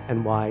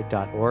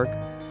whatmattersny.org.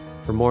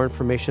 For more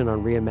information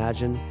on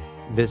Reimagine,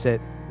 visit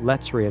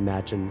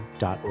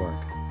letsreimagine.org.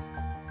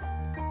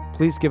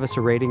 Please give us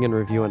a rating and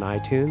review on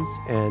iTunes,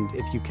 and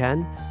if you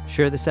can,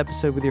 share this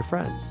episode with your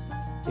friends.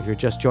 If you're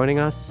just joining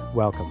us,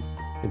 welcome,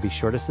 and be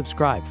sure to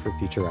subscribe for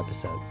future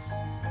episodes.